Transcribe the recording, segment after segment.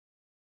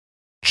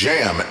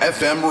Jam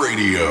FM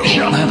Radio.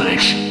 Jan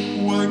Hendricks.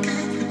 Why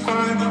keep you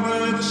hiding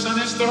when the sun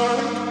is dark?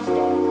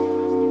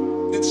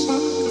 It's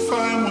hard to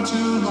find one to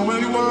know where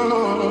you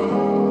are.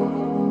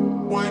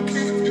 Why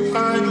keep you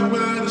hiding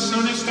when the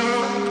sun is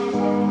dark?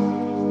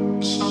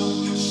 The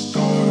sun is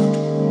dark.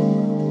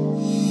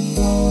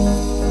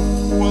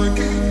 Why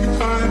keep you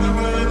hiding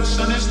when the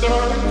sun is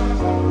dark?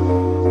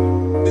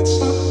 It's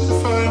hard to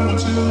find one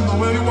to know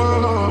where you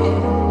are.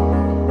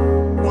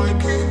 Why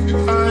keep you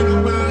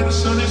hiding when the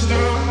sun is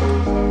dark?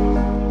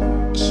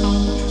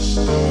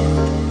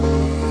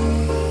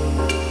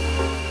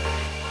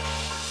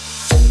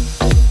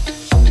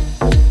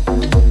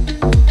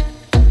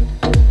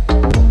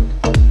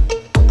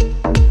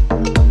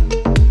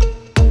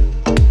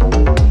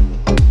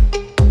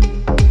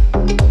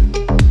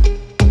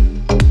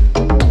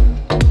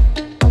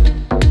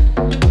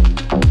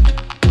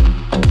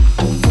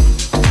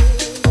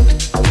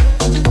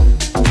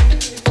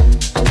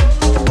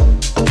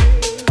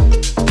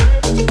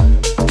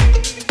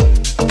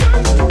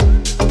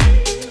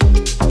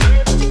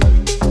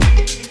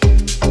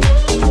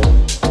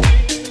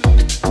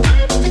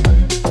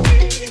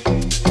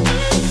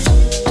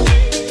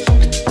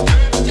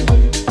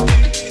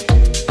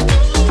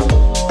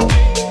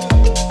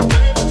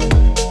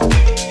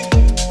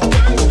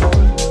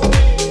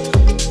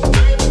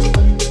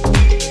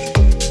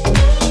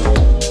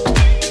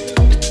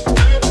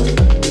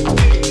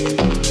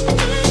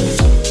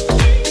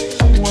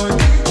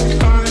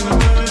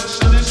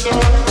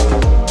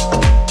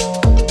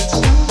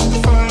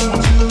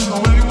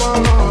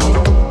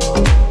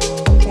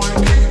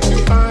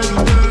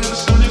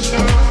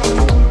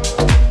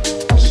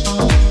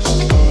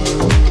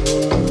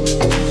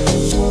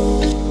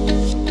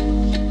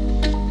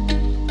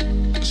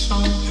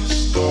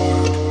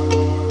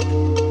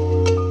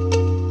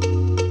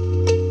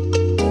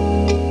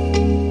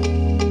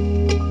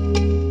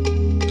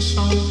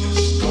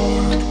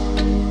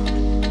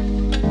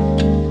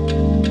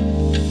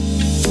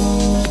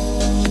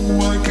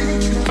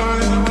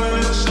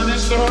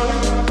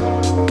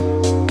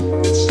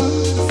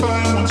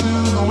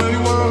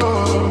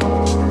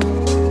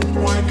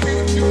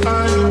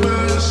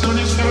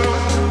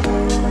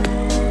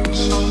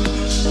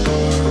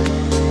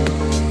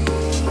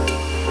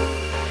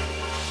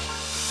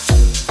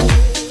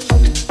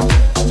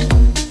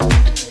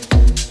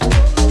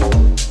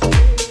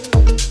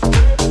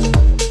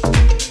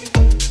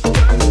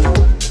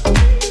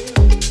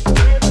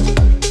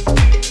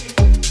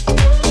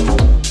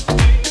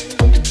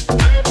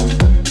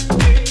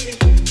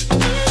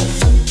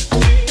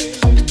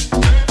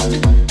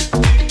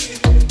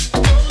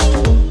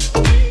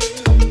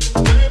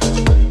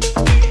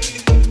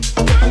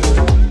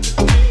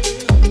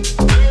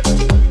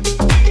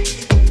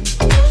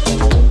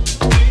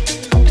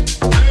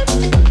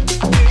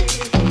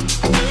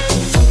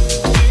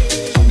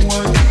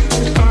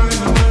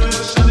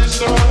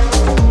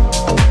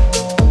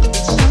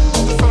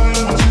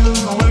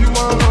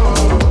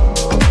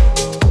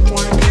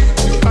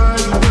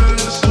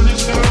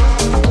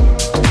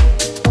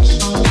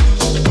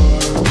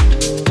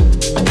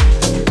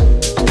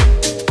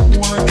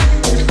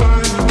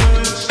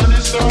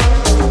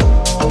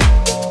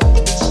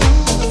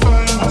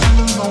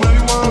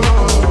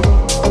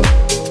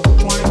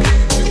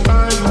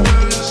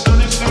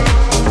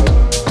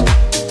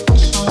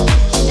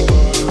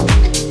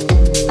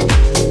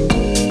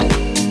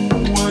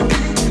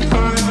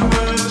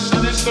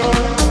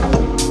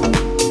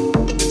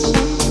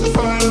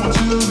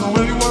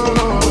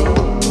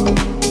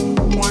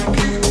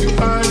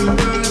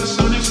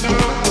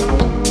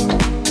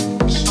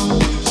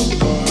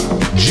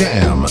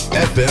 Jam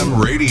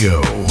FM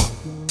Radio.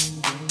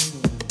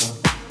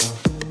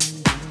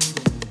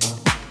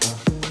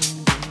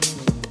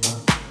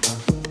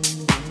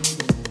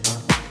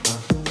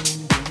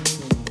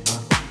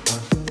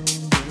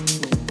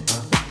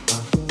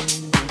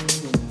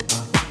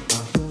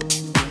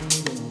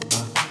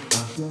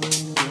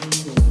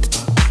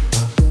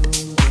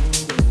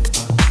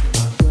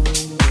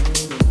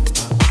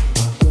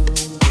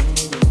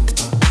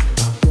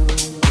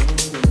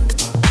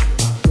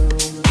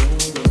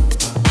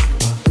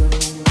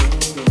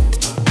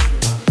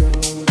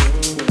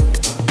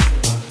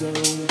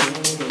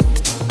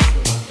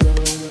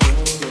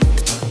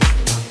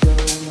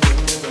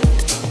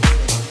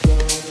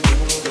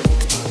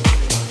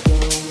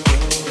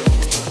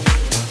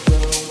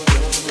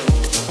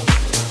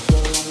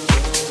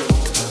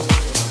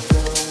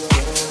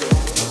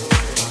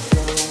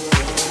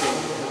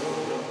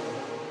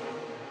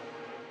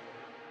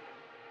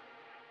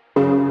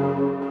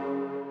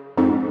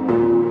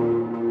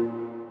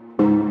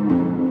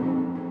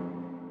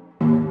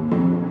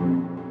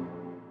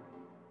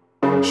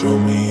 Show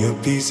me a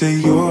piece of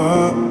your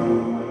heart.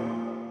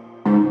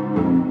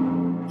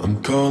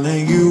 I'm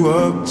calling you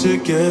up to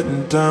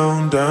getting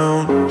down,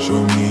 down.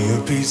 Show me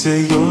a piece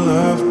of your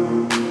love.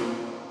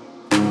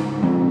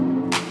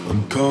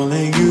 I'm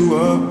calling you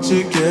up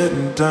to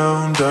getting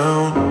down,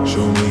 down.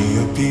 Show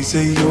me a piece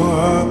of your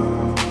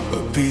heart,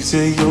 a piece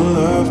of your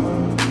love.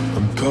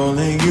 I'm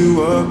calling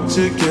you up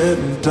to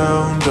getting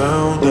down,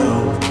 down,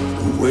 down.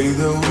 The way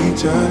that we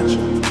touch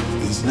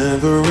is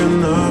never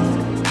enough.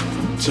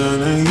 I'm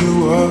turning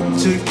you up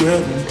to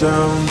getting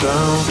down,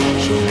 down.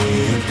 Show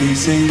me a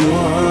piece of your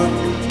heart,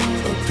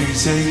 a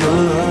piece of your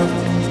love.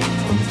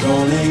 I'm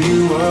calling you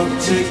up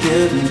to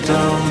getting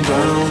down,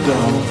 down,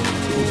 down.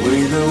 The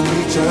way that we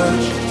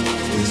touch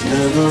is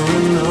never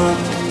enough.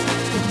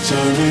 I'm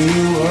turning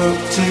you up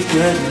to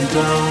getting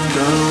down,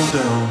 down,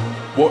 down.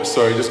 What?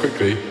 Sorry, just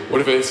quickly. What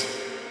if it's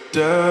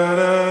da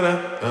da da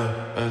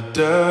da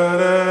da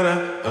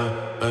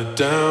da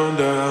down,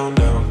 down,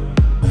 down.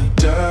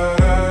 Da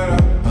da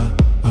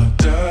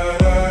da da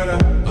da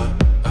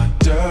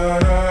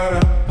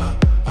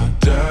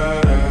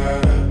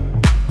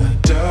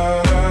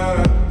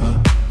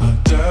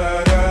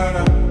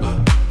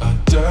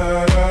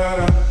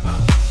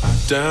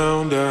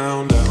down,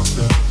 down, down.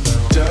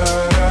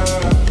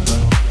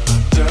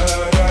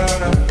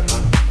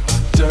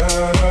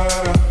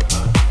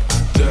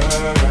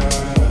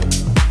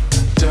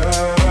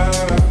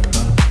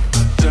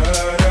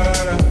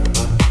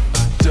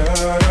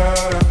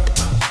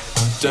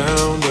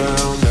 Down,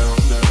 down, down,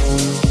 down.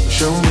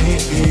 Show me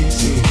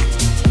easy,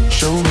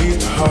 show me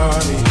the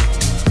heartache.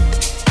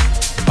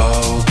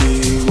 I'll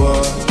be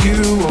what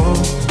you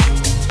want,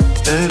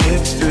 and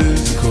it's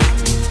physical.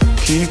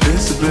 Keep it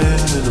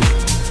subliminal.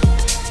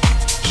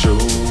 Show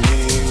me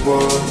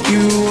what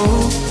you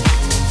want.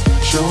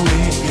 Show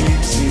me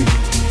easy,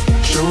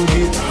 show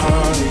me the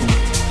heartache.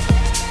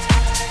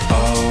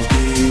 I'll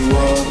be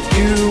what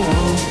you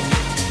want,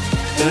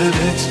 and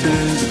it's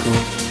physical.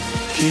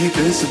 Keep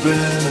it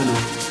subliminal.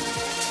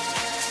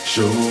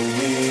 Show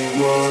me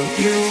what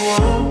you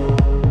want.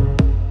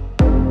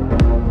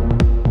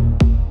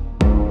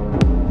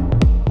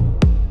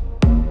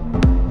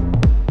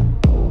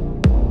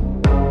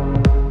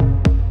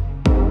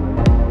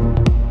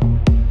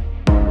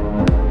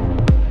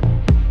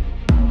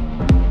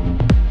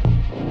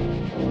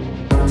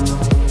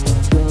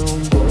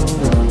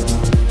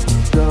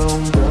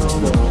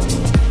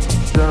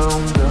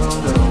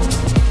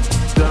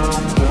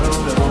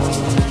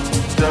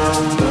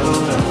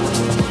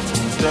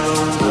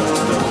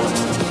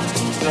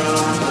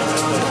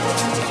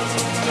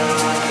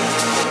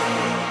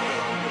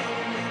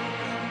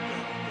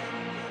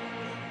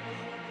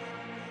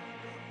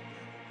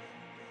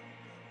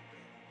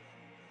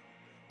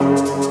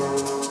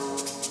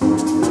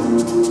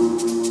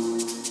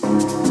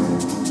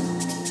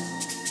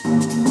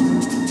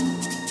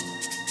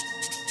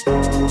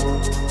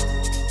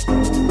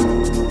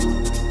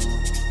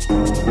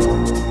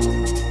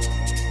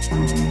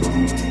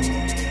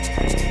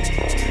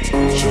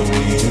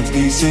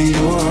 piece of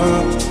your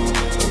heart,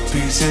 a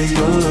piece of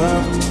your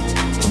love.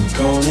 I'm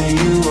calling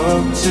you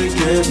up to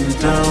getting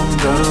down,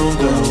 down,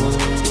 down.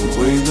 The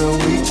way that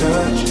we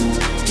touch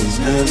is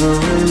never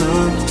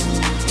enough.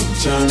 I'm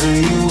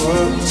turning you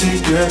up to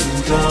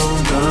getting down,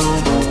 down,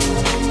 down,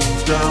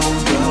 down,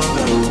 down,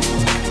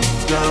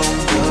 down,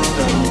 down,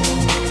 down,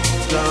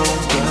 down,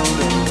 down, down,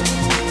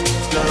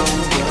 down,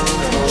 down,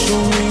 down.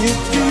 Show me your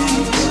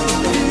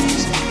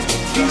piece,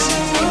 piece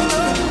of your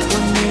love. I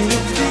need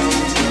a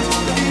piece,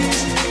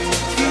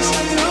 piece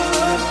of your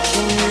love.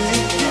 Show me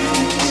your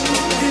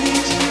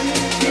piece,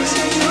 piece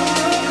of your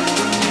love. I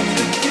need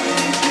a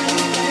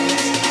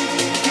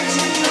piece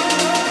of your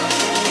love.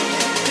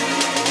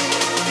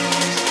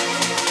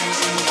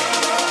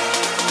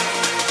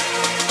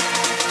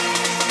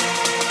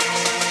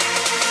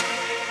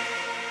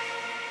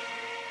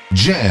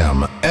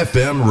 Jam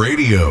FM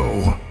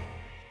Radio.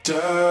 Da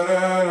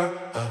da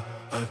da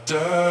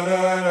da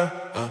da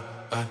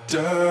da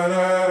da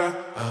da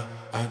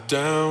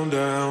down,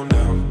 down,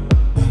 down.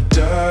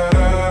 Da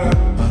da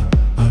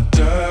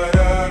da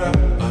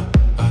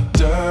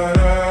da da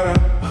da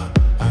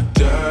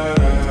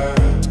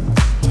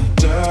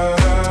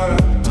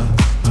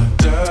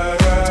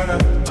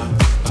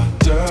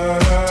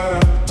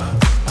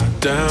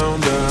down,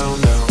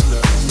 down, down.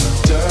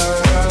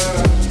 Da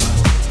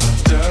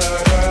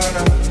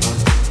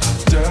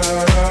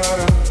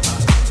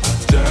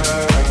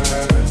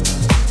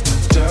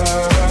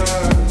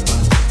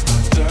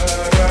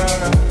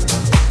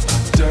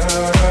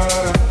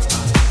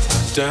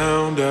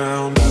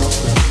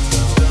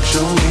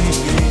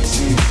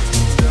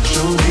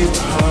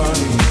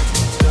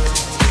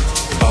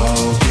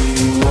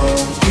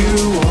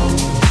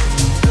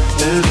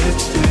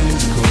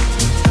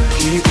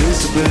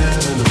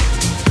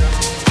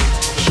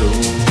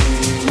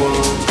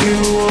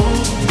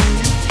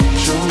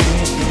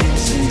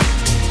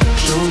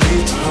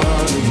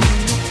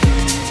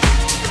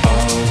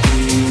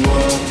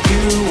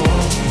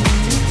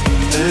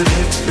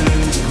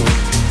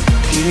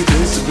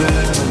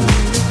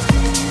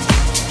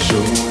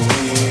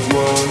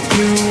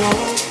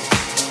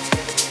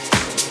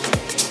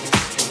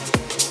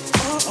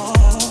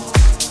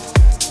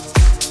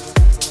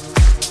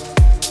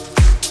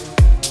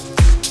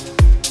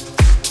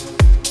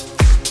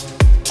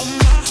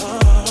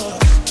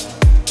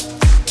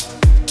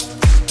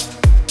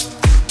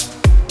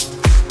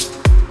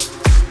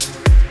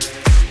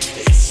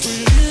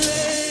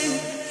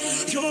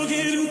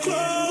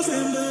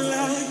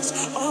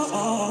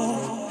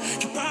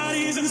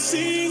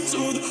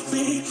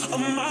beat of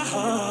my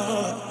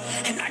heart.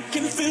 And I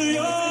can feel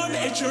your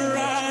nature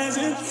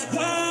rising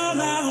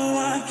while I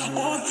want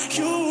on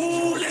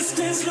you. Let's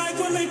dance like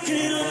we're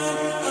making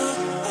love.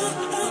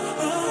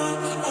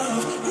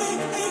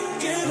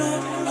 Making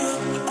love.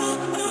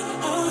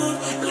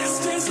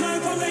 Let's dance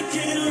like we're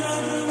making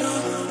love.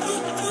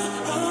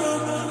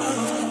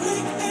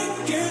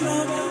 Making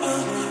love.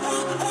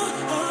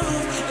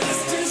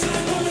 Let's dance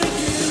like we're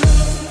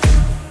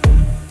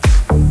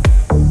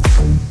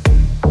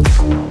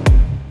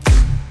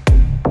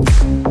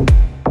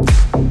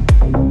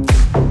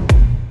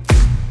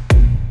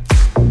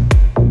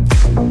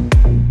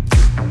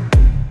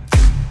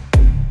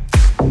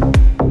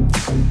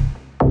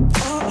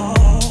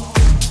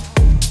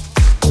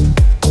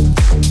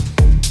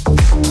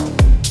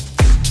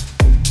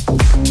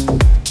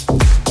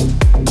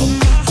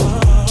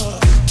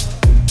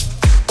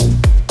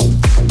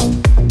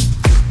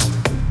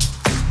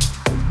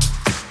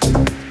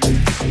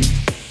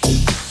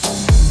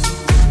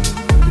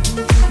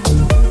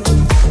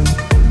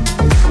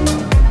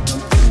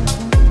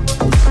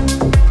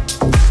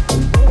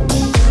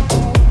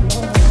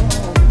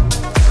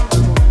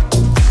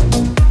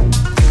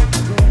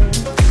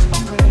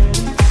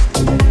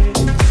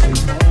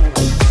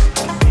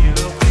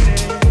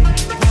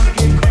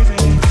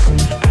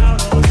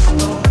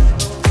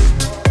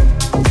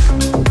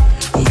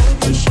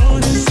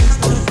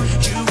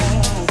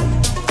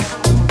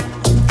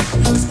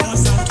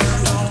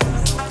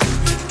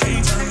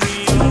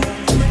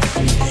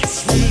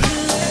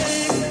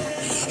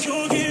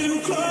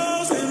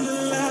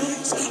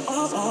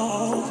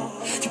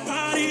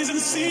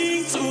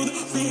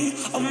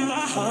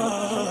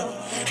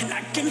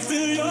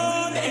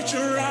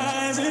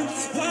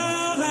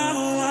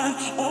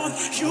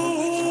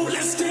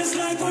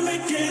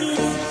making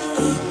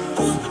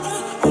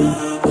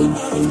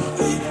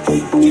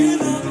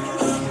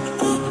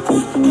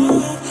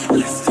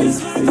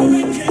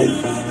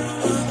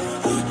love.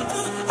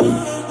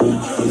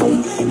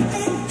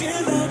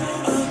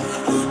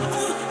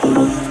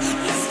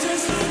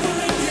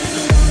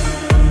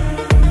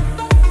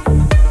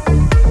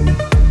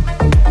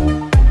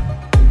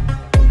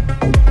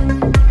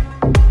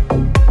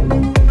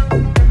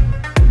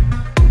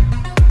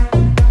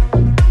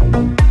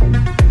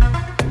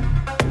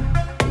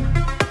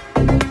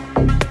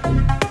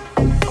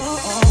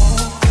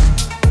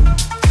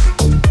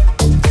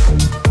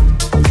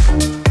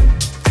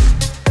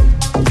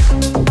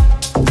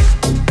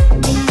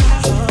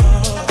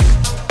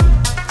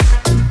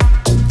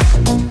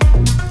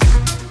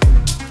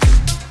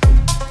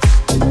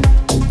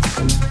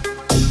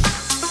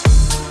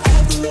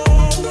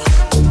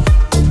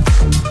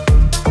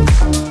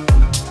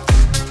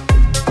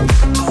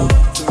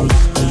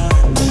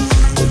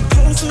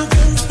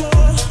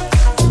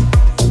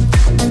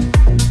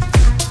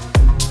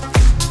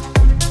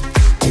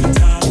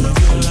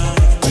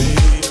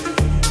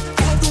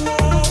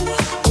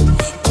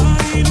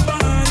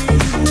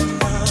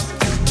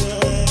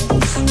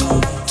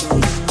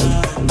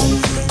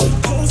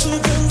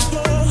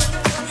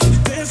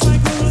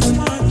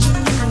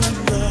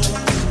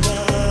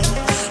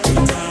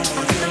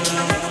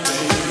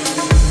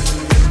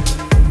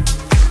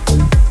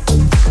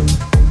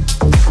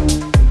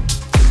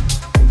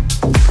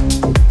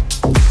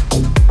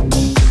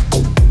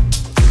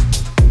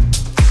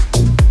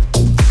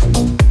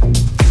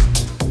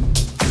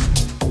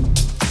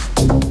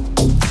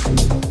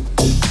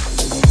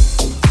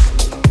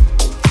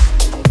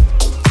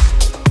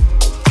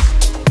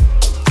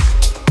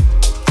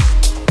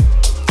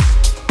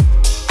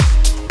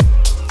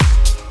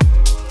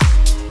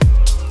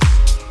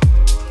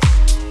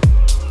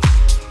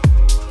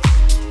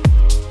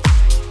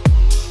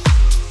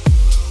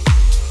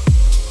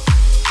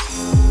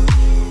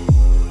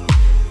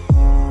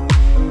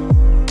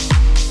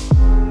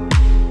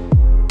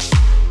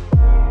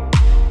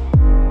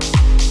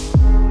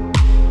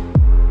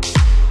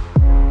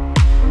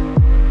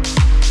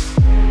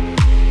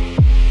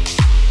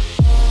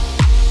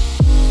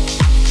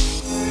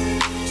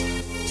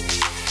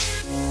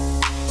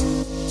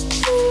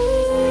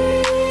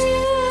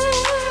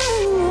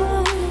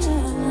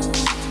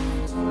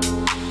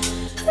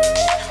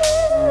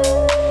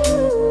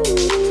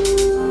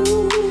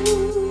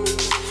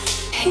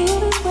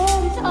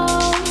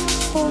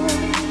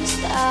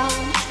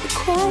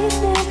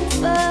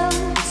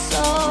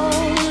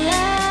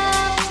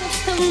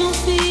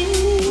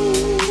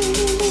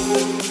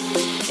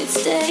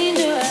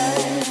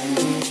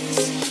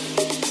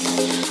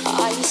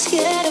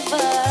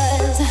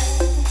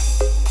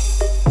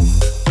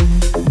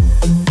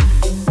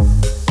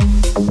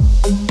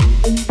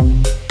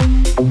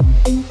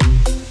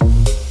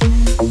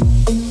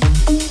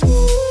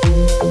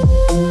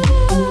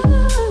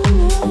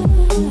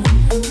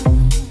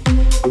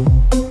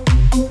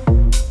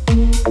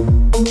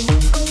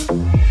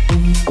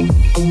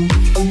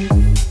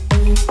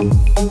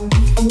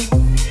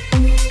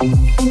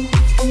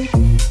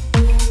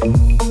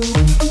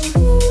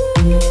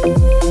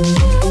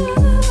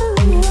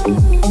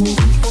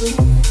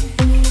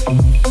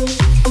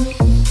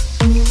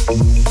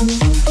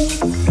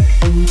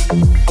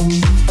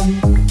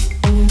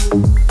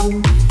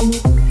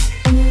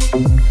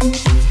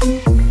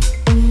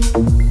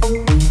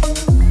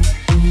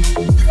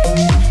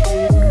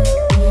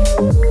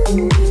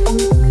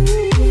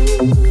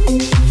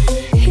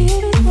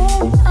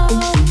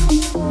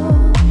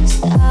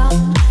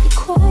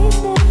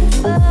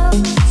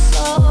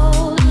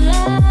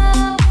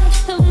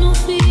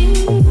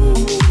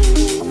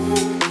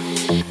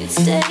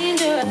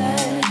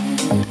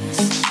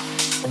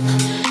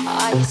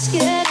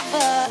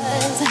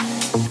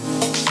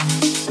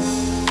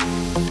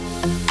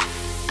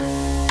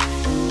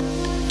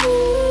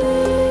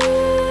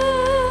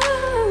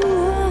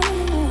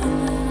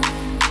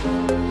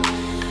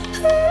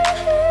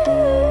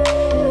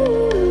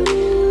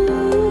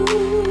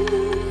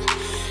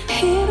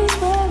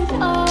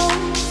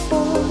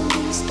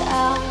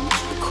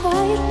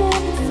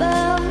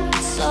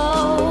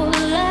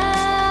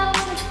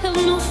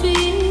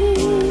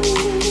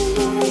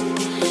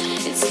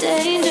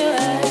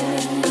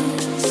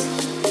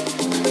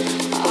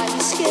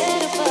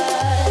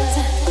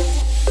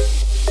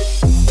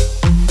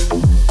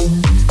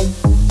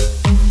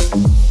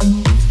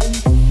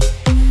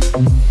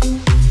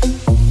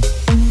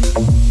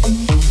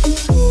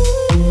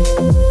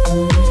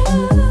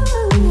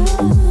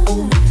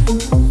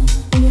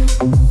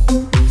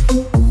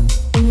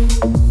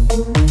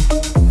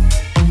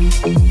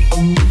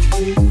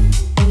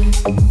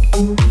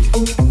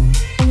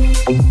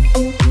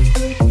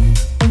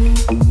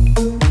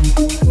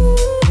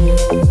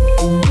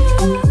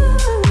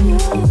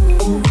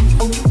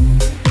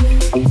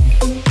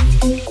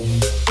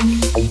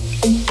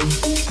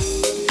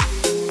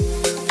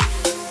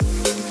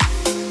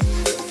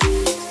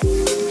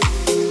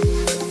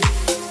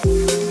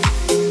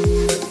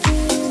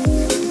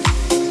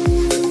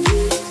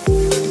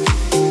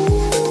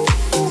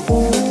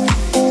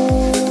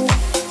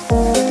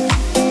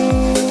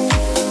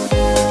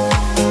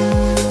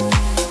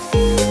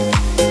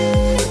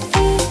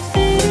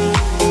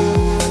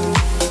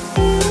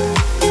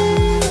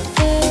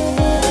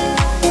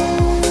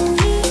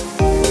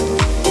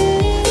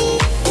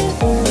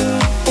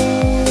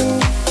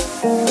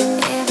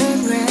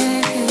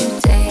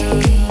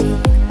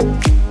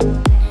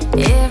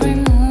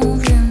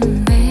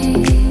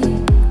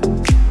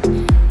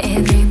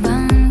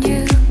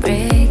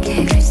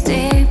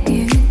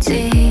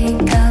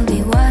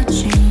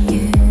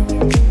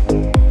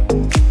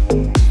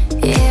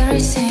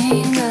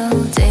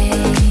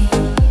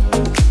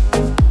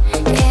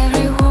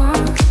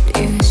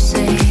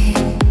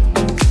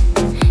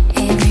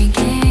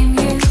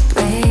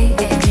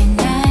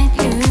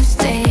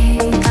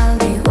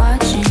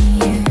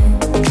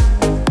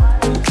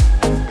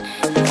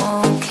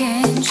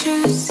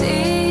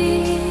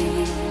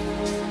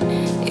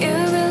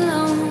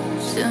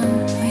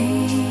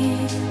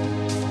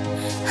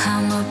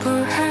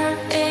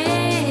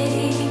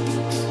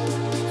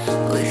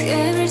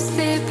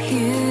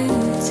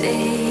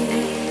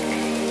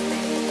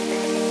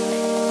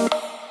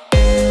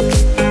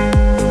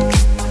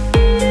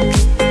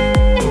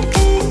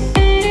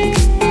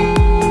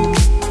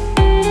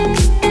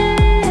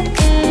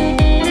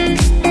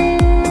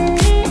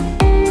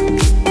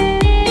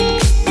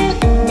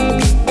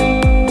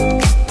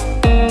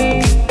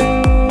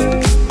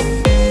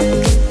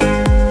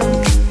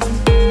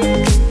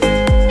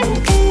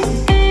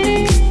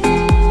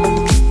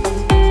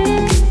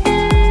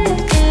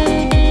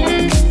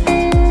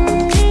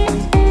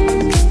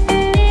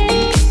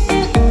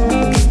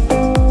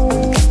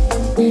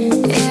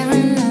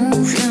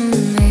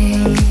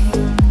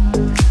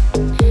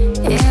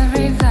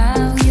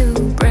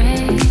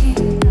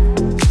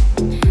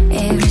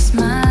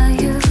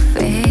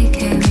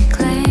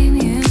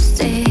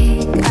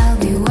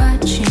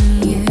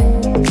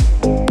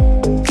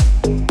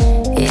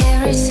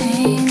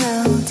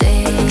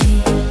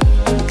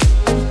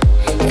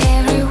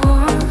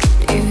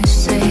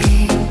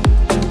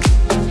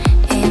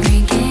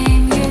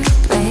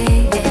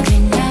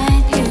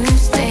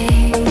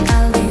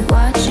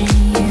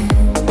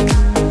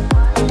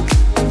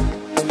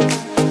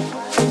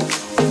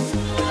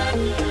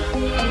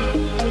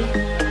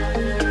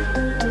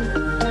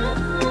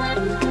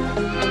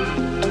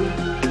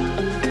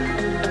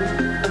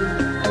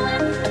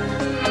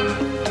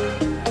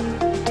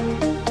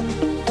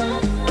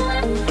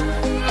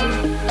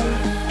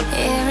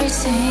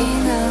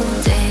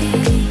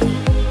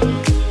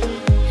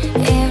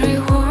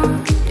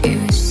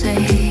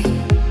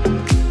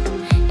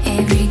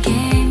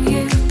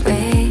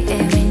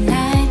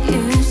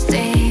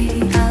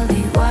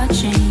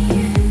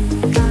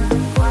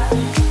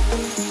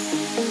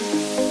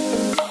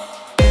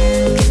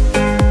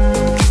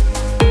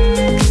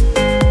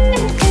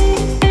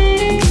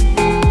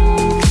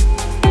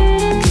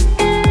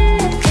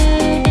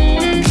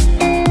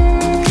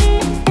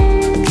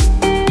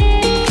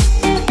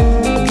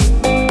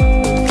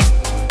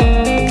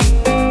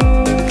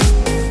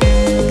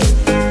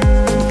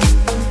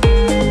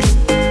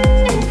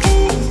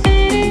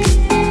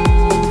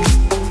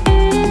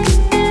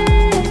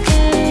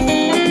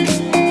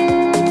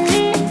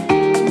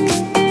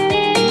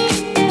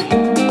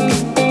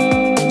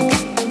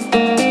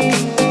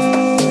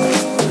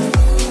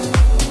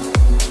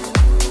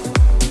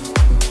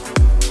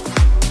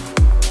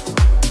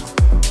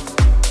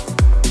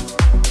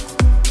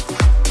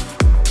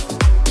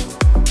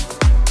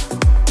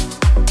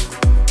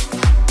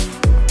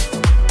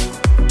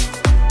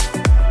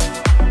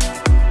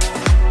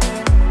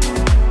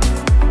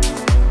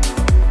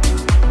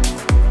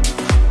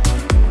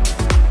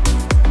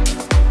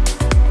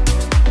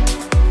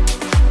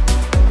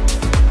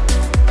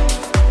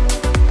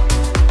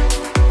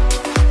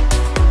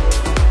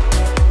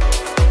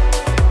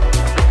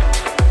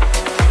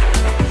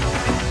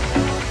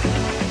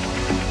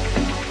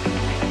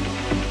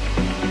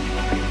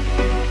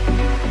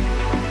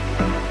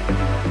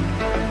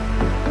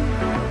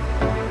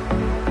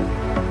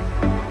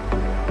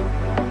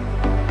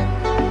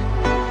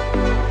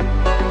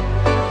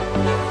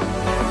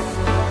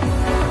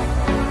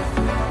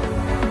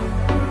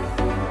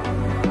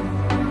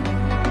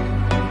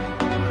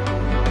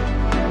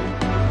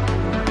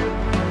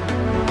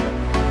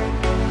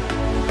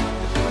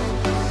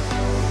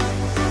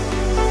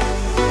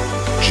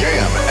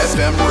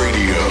 JammFM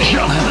Radio.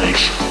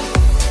 JammFM.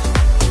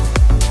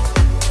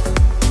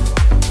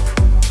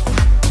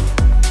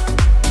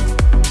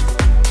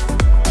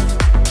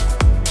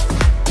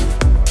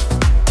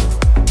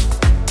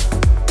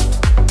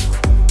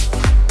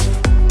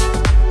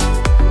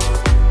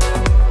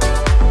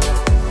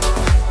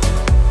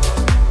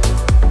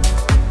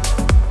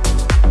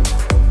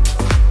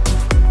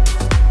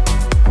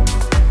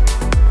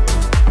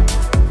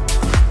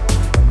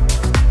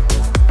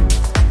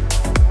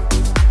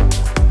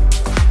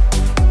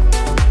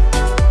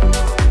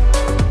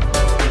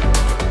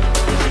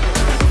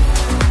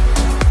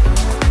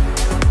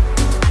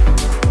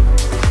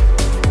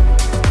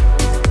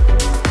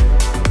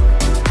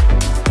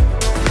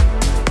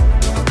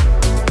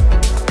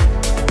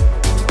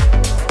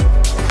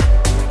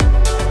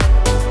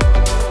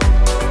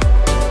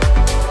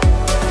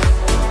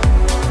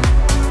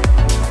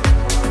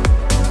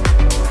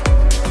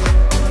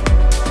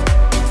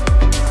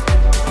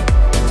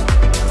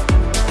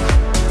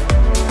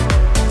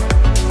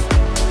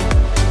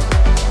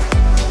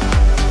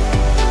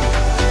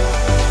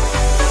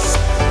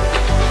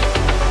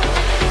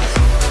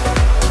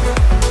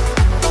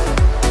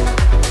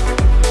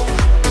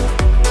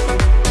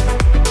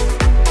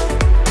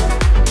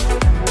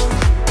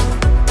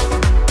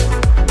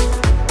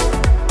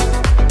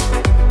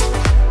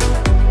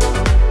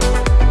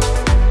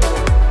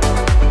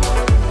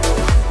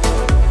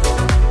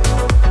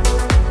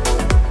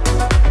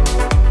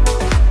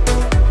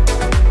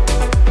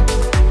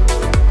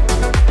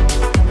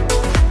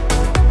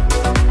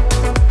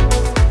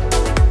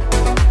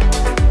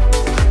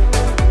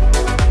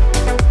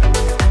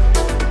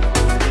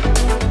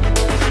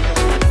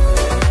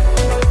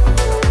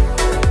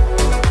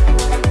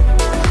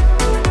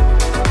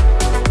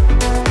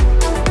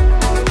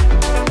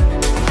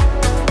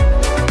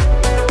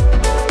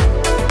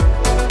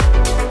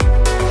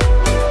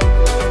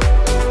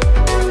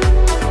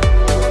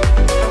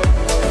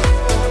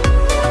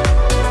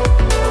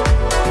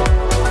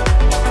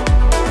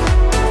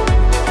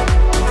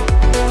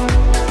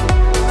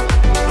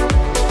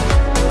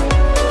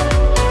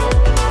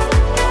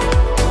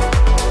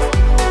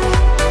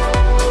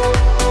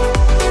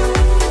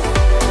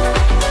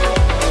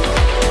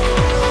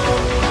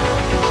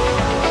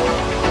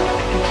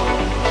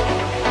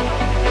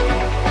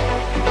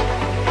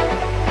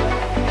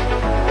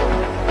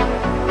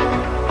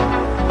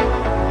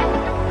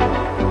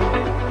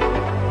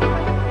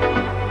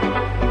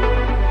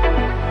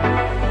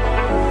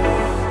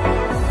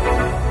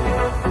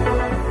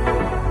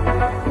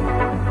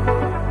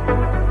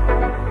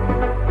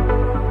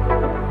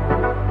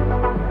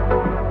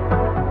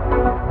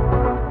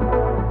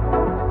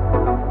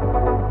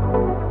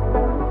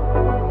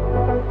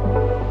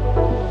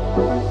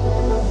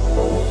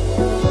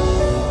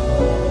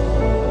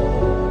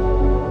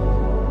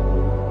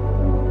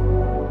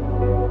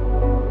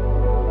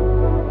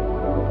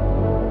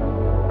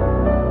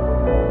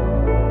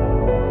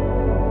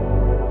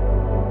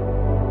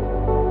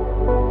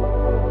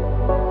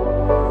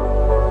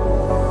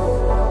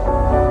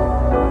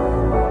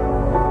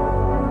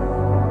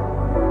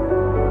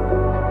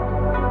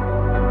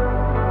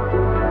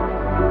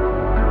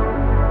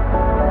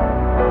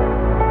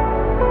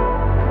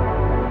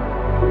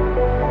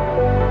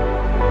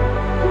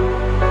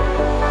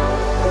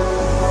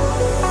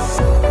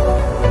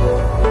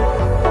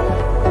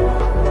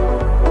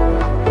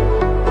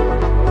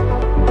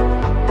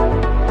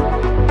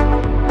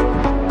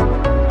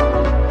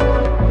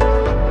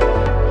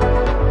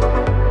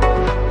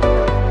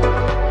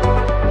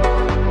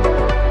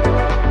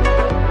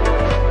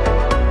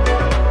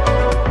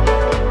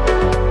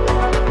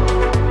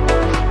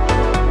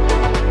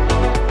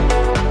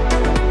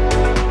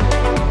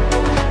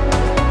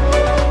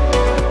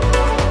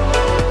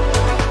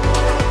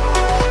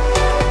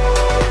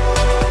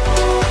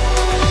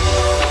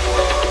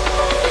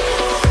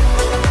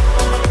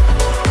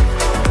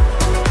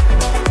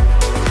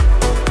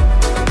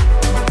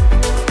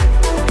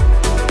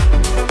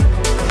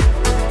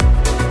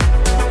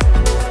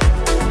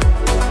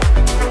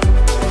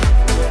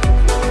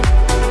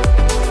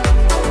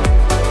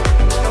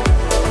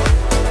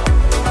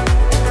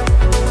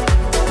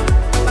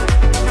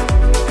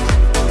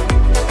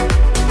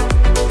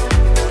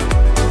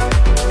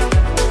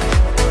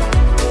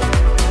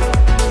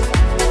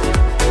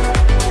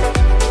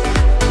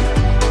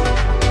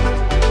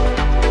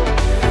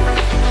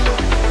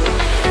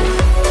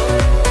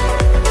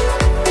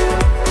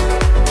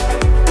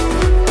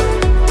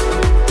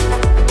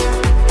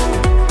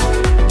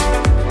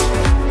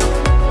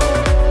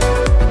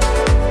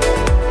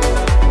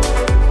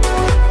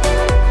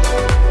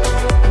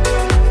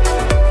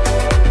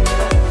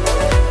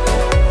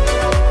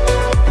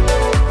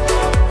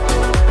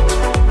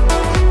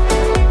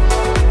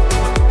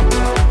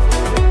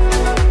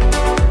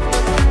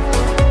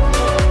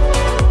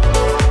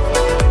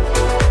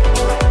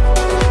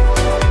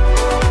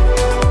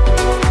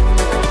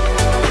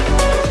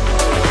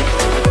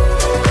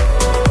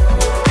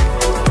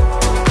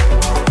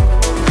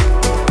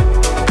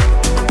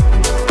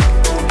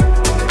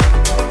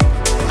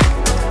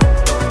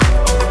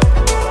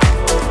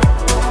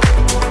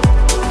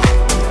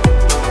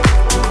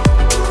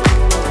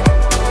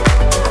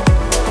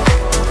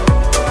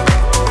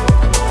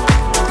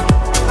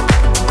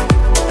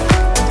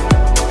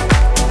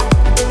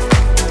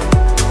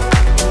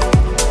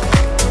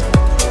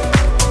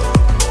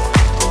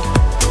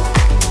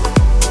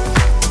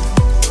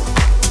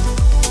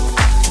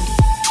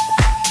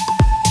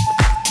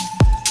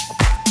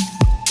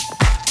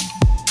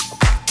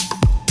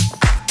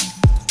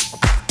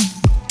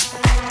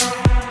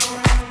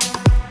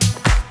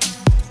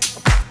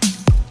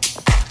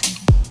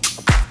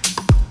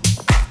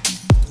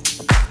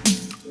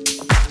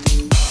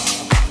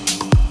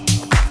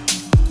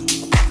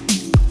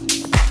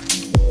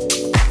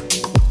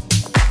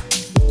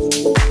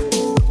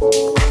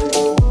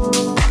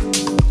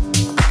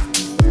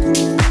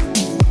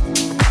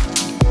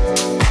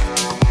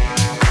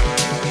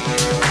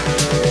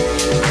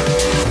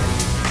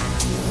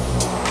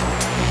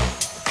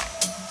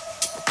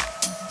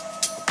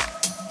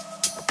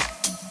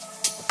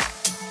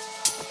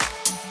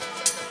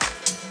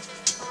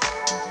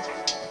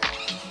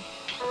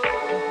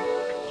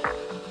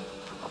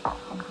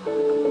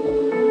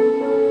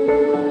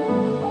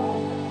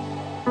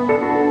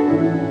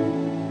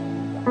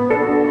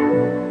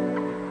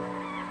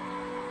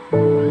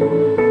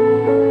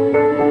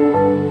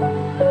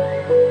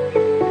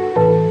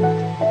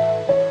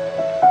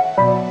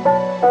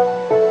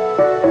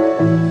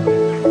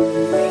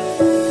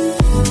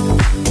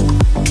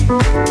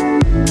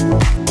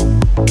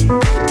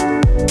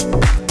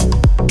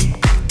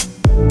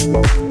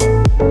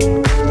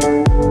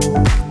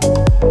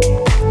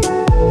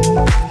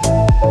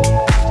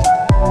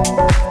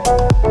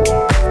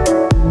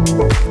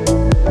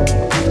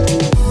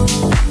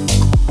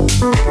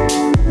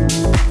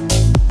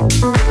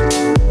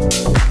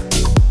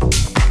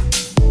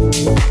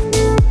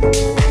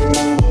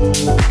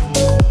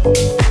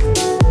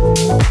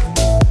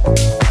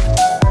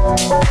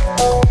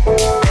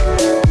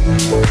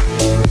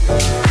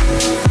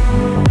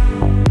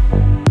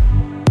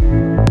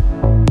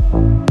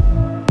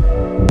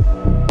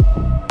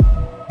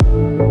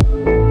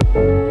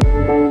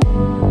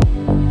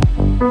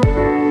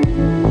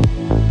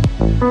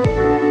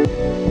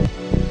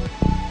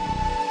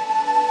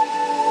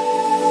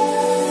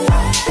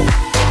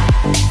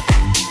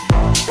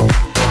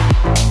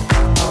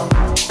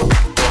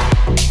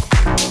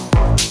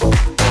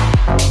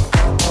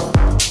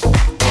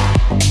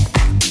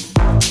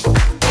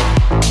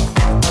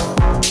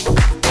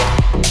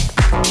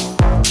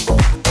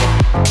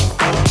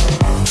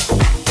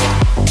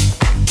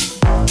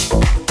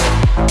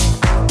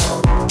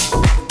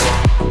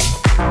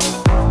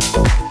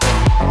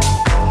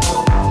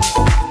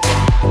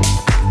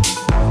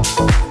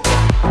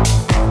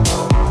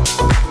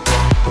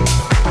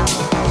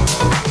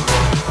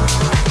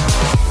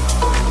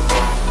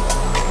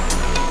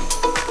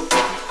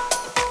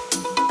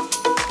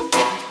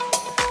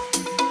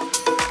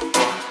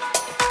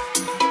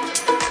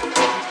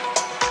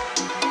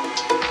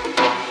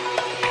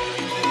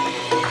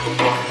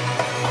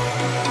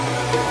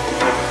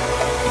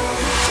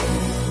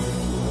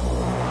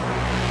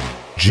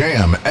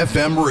 Jam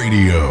FM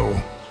Radio.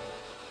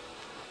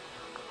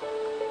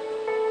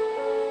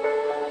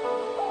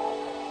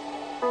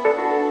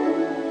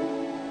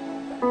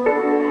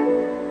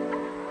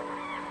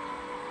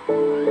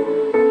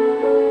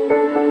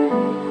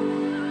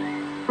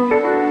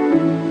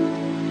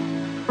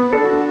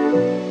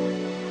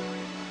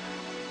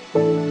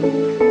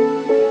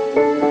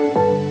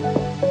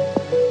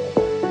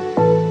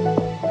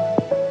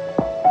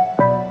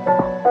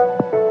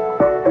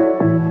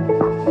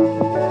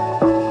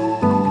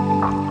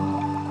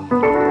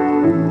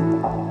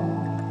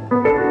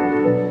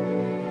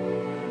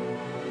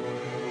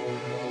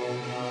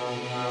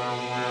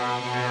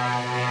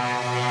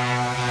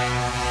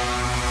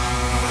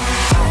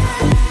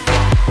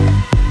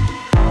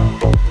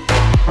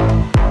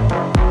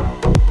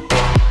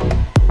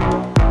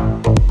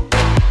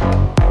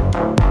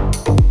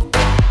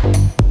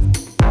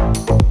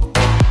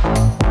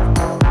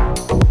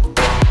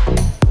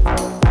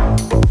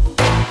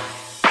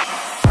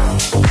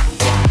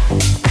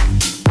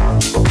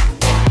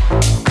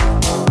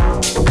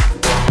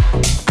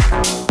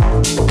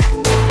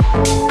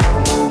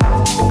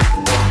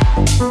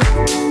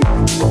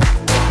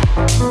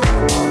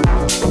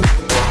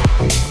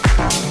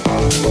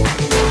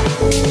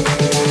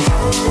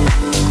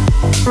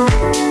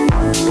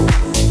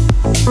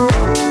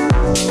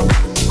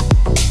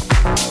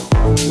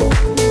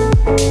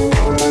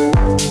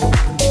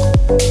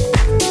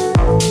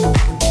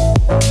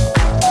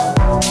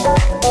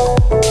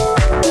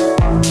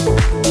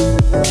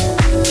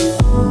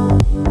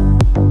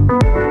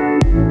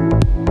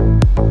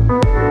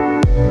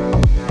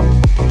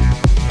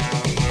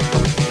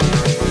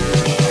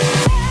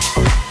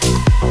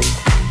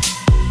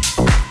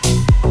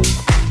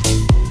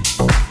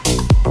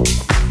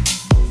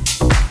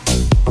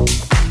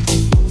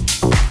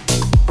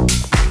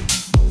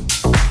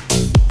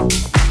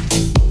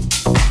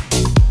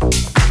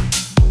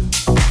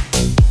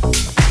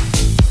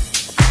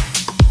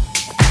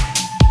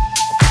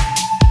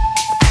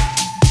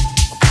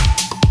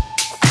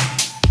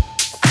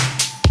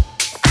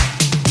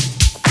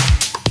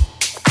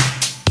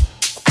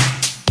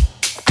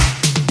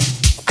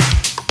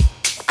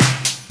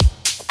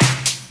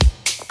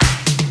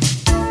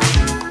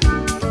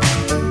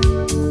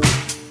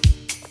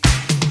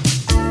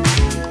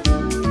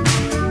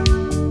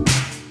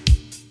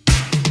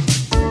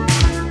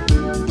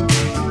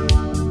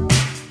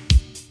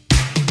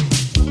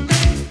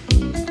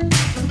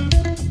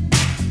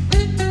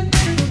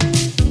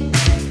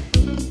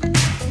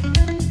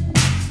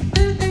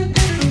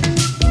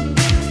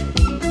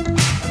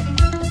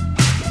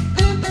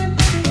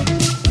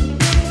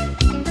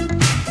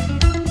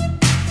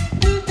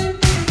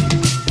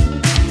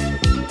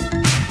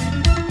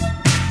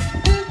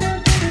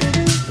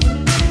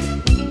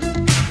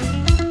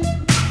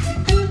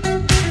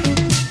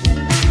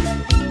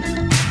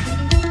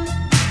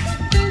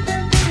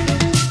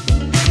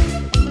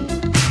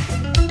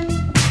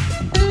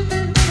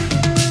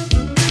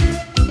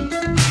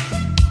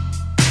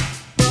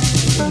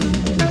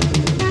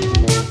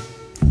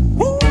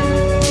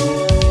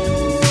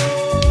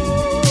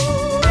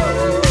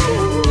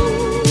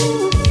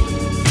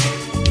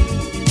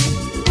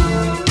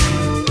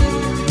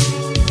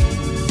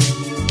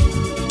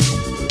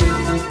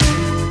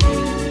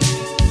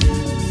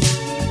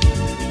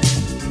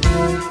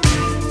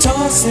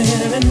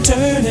 Tossing and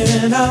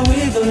turning, I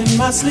wiggle in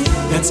my sleep.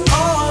 That's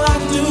all I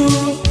do.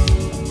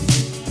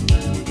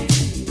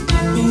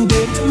 Ooh,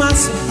 babe, to my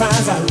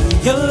surprise, I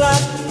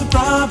realized the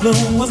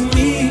problem was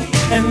me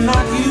and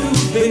not you,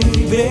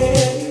 baby.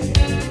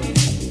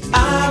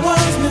 I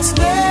was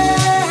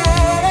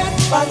misled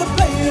by the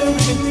player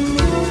in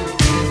me.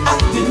 I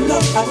didn't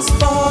know I was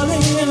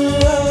falling in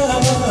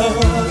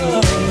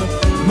love.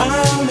 My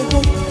only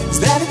hope is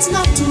that it's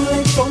not too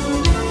late for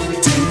me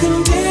to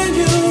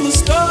continue the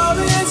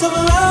stories of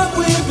love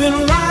we've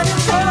been writing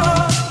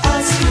for.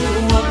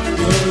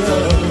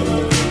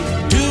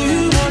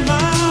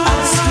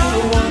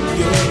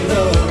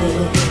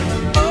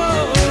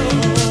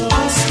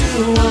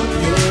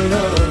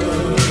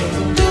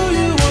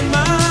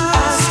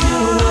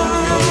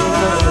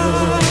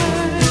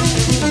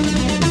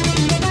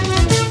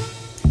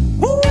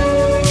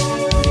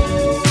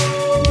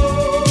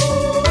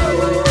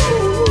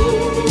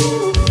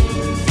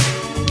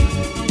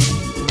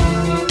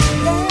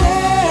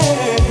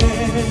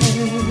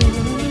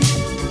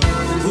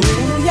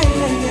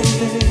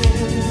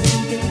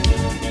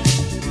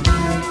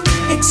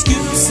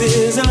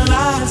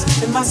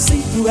 my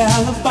seat through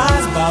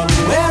alibis about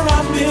where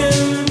I've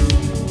been.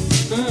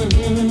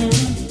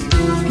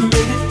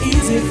 Made it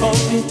easy for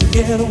me to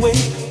get away,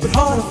 but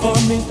harder for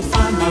me to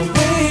find my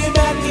way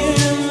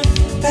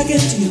back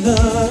into your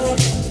love.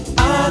 I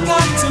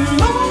got to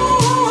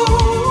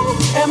know,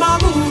 am I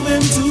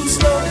moving too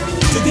slow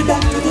to get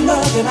back to the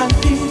love that I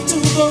need to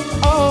go?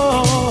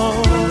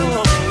 Oh,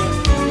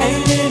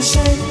 ain't it a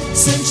shame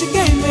since you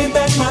gave me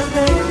back my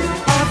name?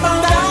 I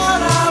found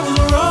out I was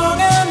wrong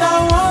and I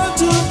want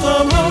to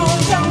come home.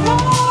 Come on.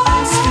 I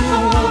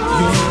still want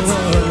your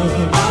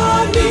love. I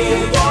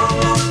need your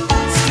love.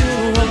 I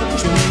still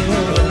want your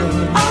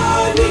love. I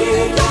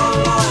need your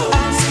love.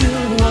 I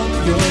still want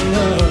your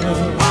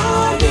love. I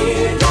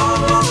need your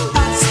love.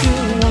 I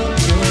still want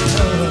your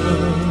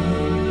love.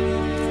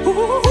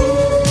 Ooh.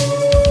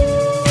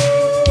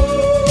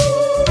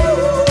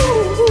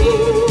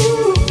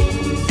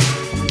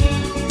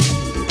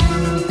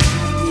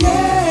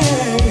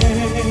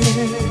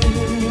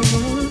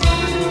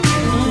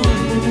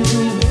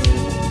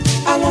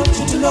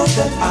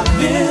 That I've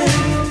been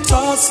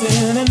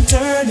tossing and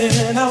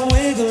turning, I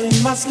wiggle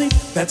in my sleep.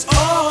 That's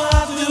all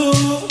I do.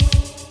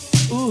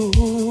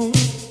 Ooh,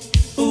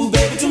 ooh,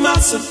 baby, to my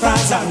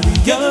surprise, I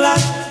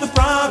realized the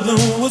problem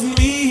was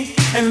me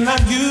and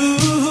not you.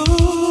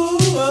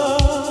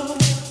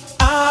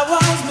 I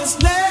was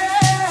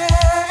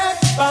misled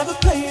by the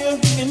player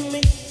in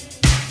me.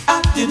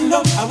 I didn't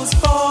know I was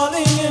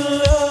falling in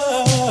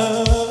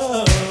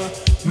love.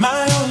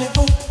 My only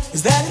hope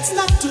is that it's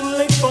not too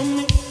late for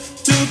me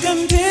to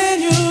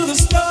continue the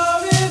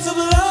stories of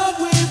love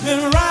we've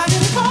been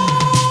writing for.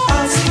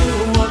 I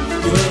still want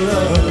your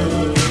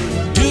love.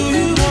 Do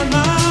you want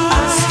mine?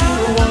 I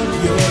still want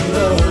your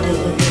love.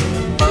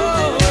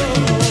 Oh,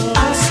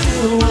 I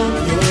still want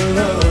your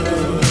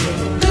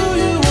love. Do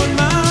you want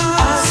mine?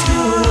 I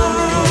still want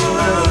your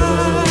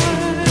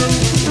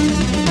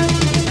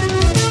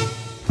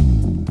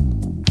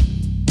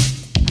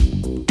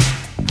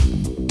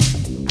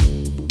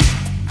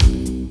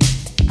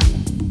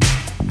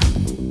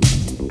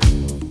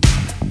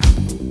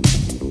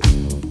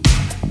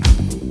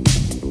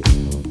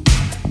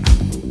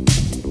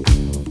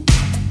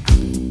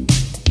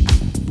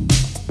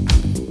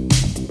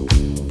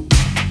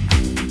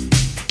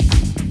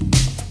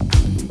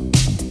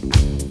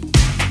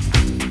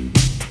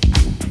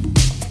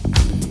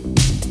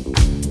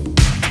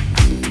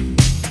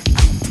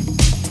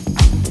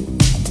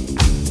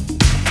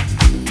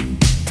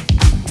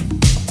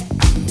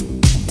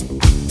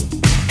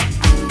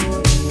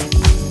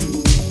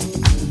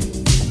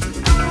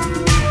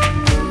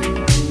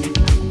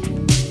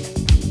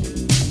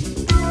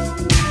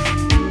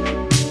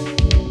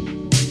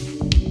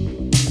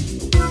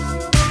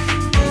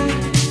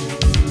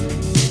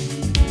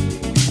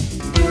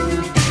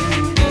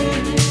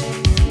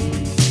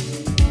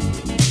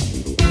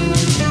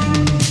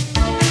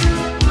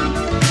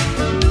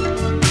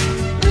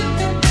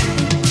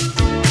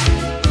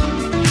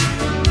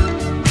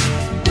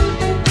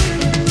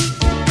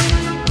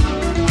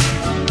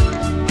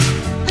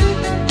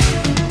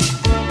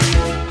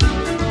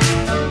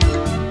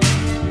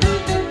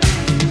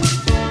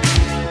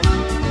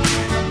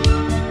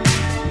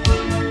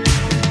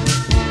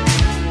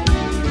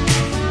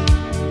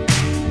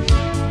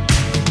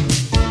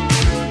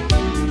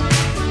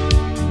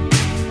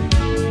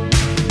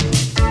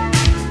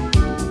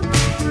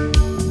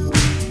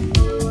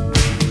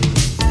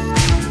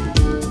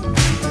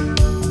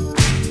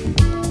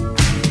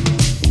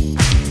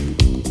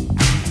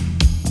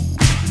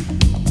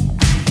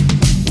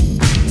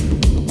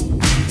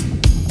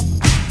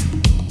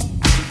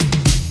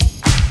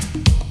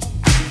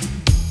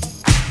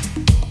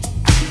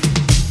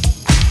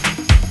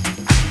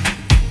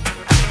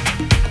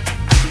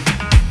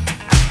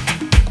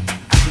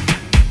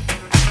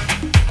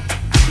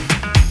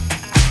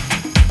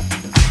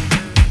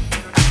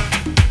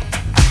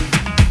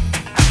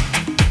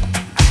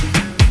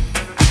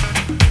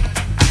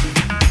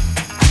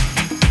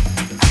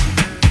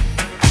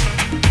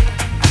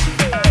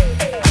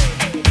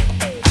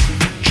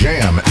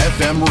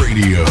JammFM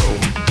Radio.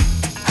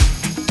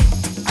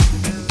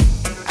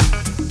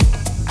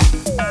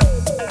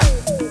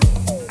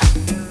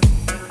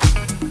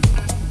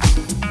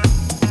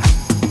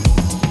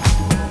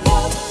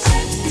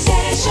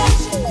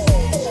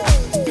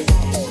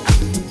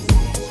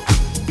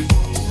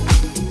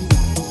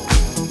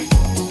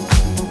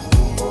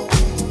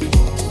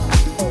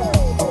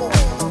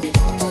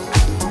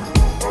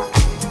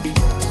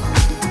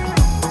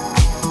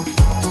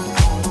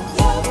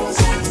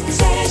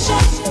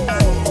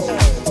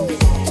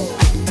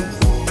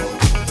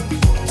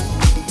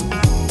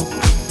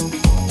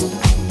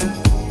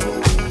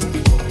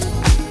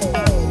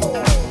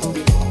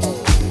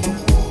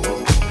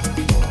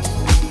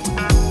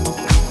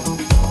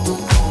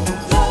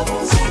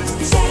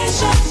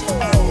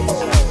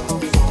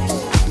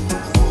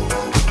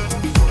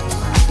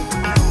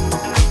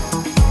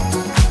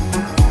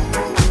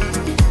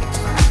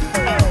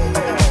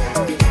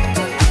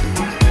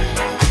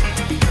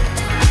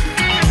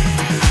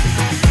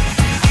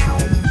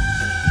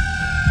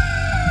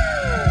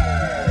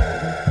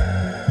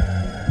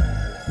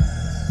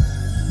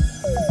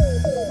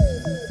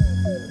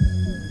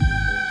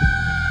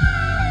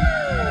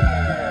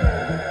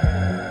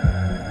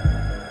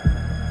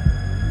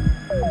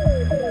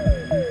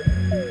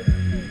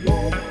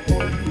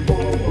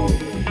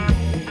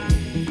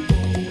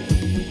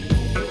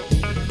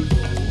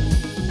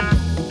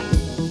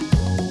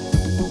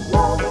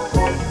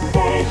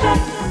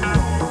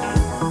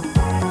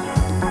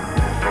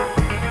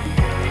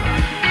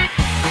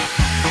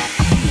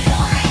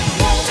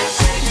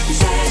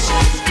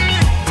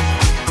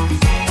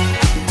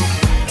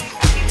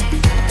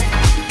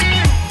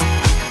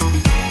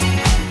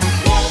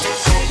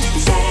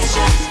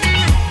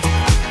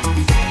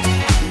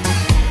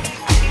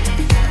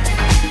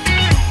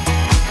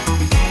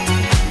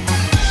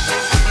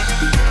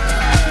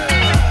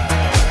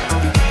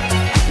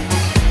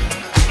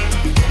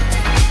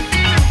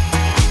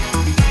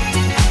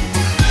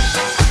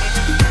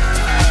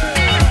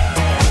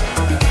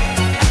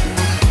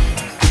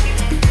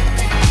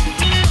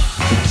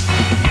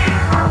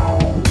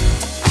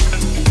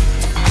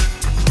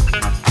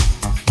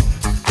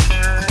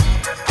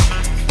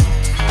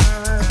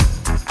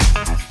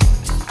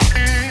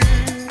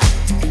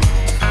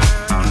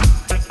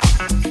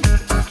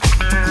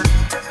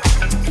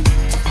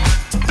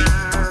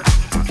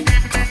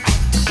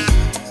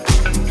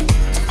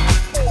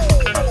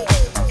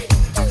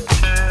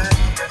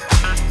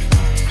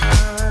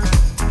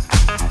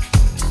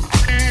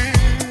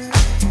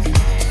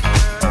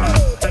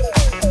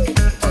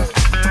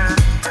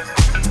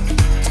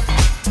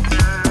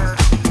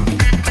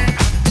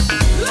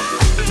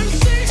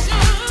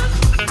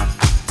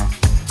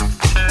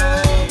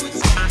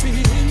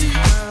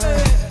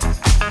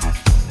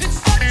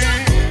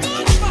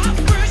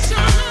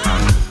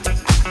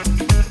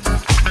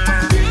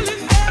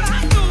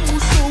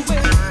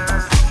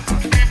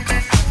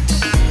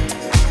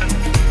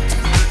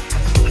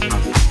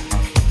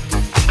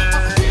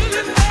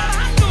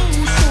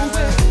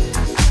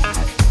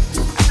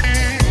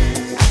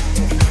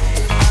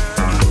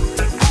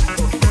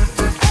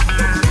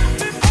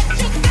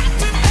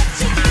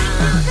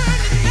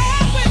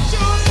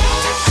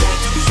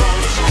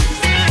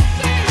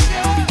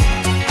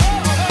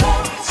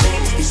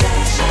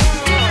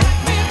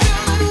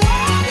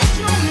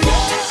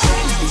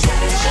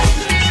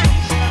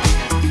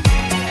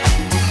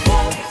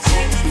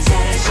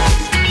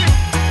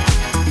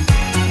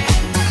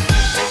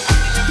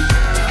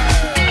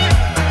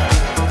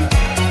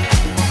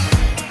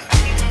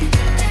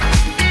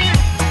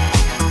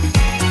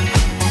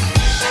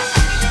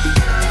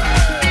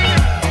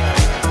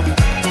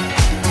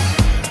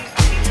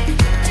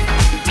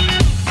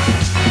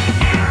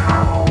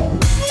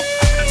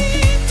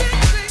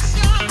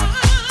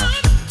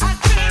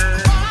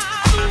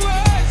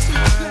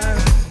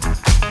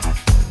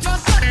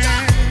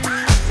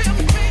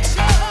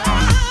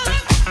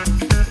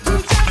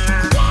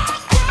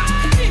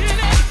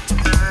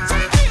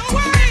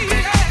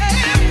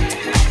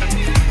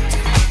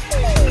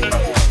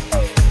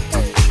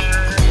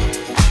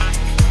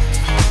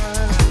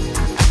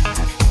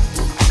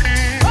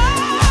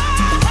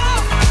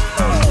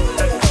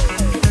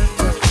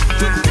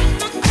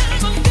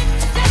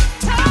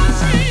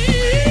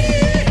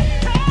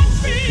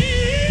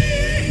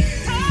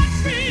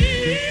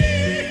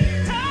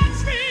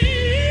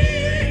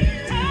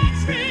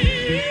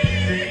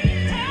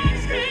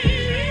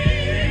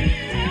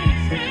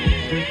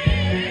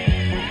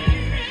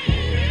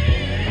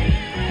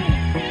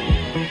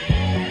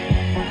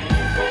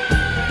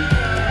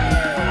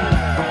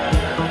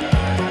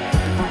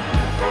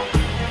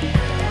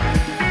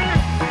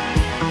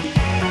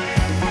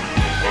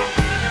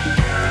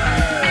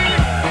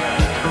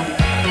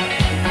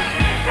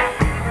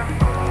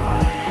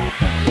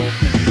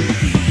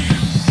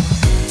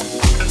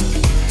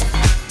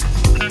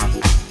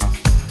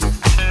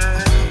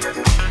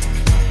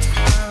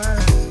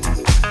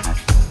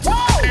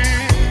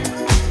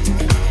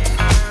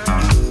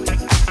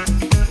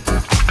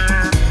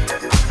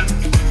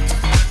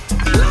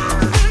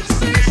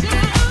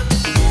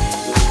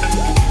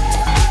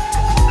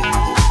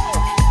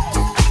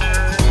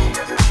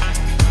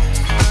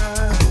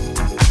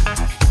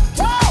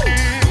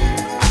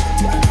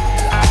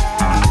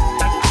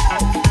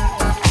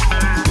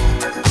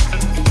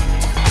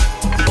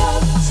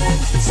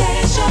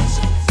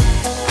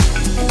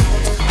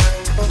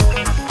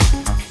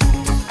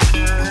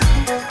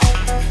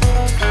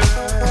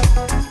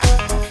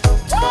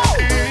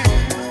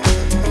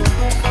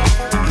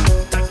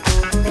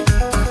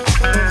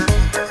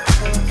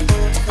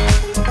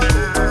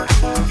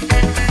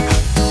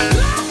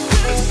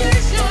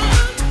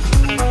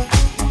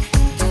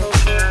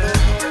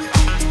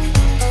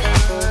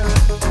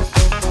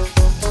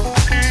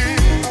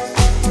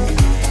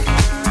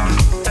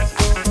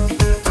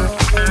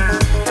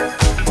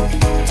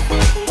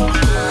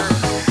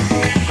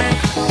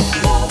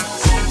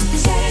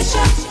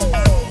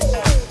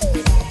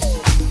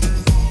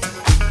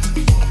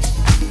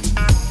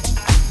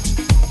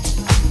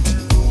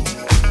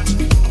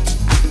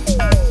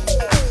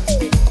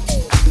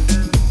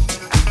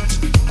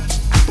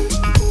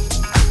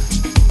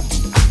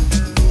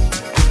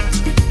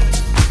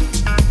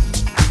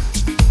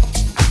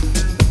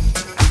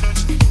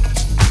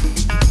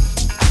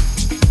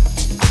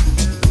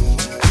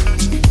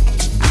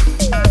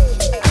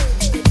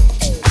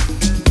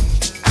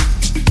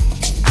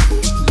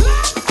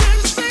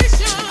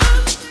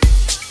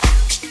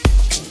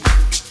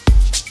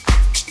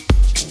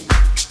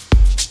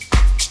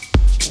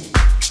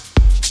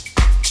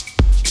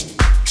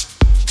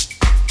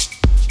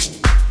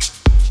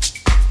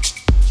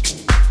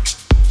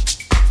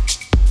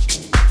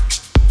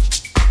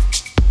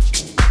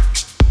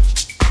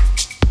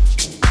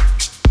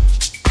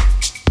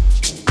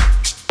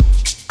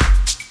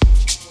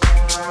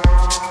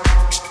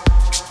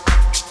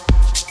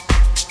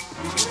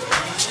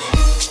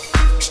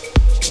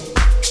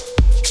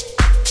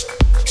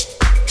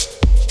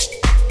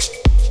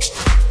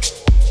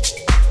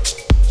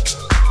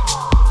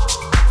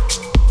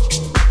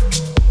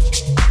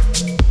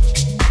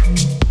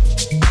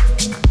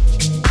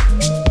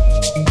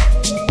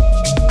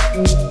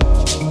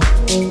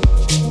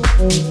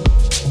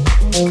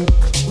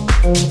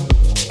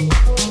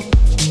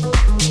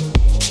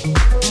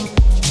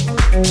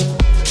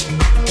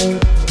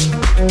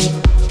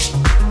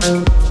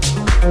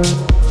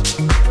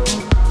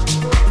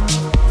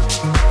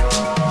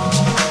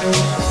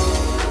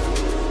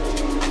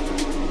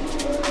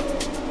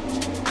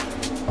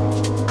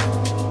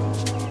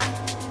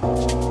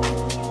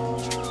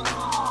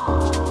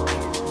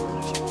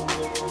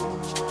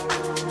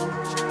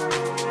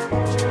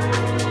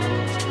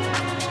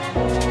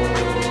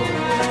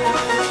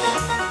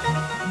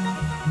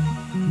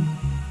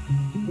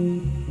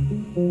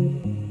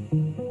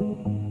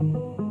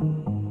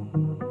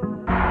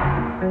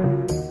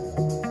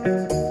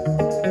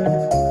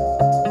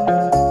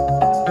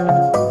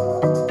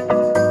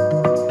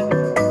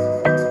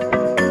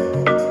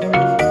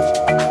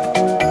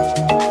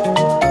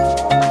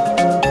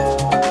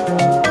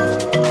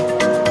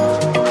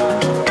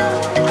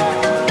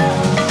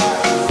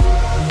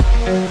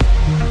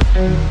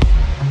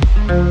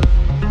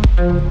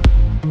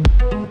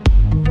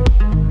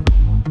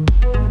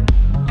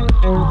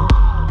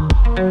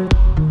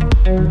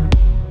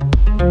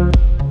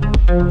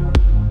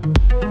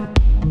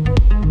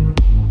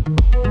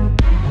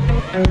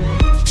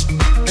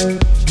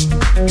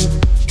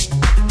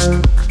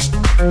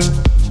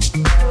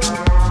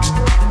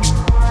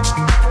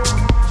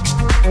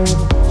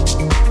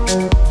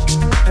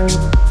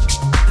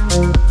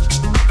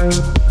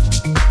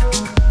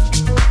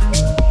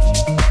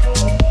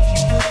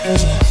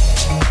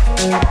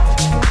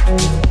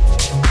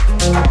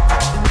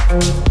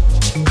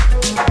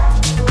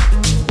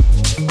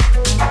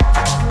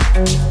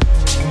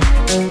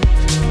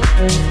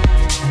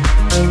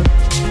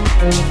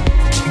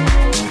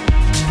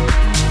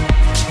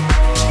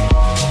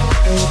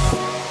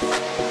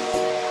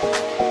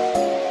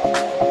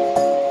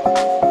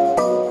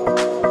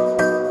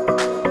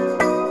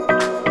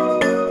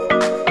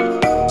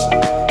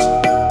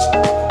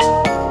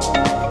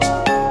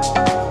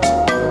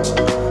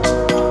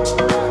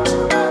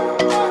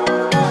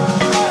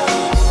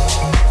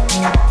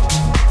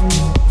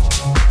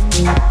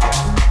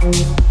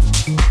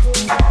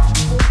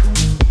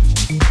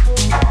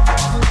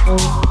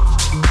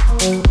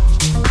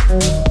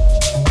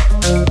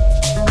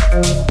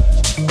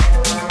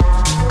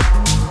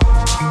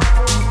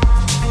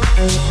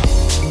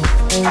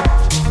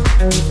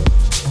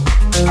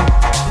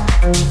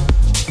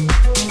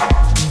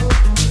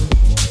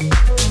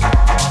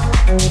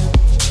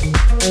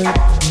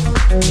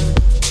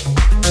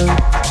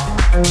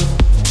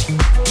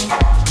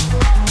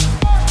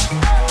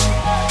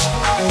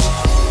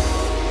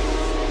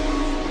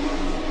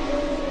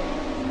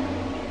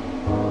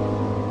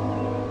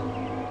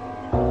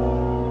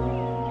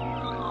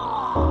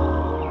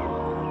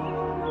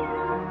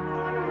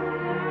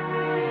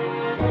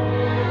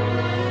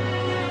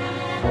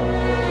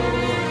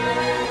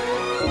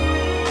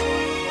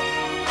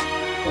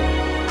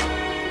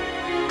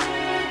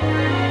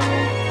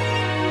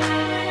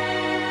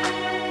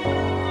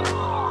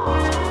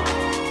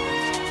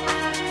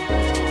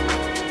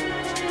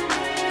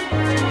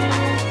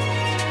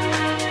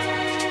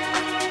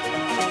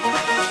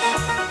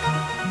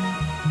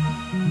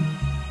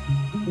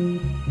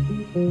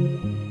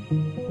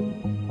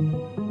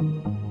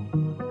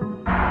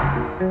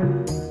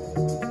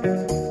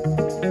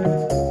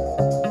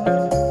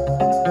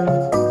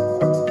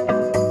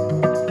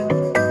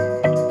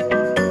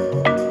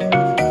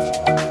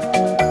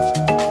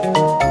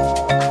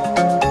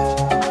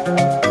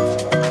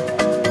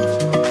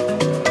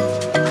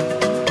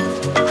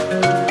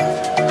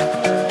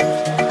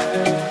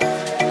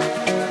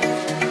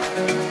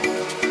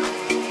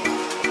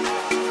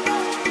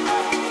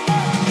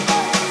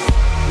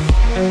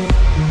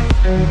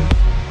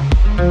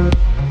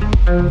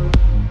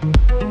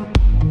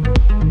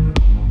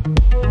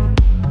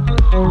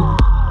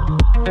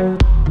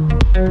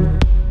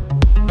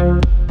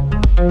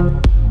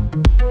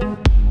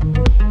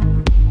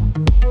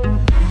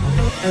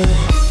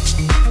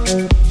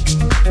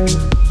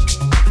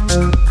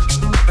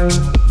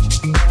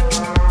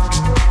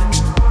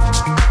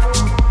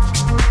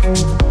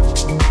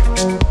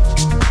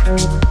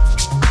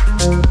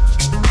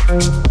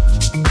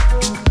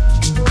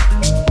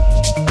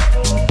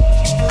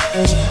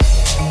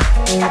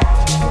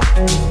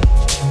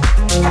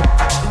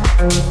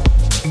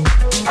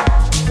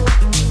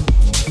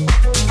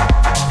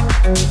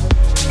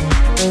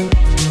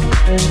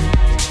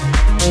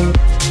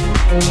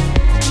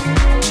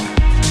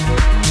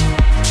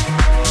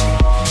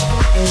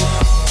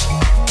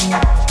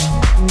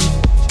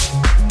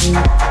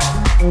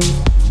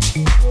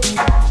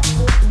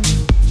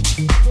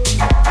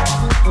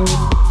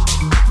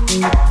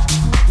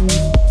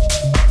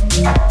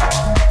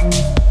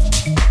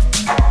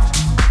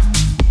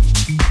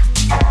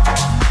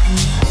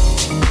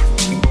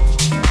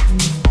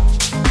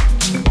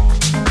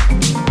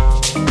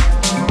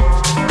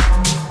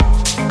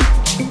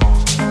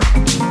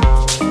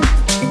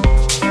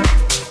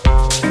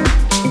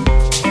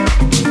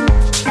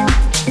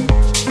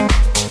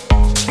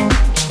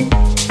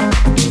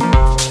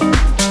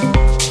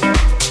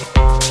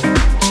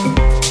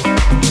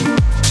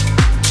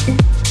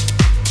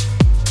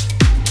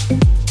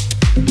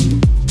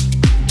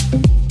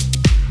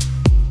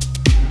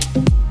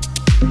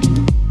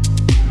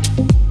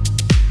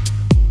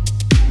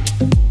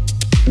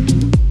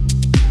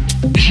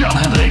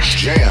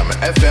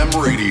 JammFM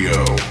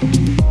Radio.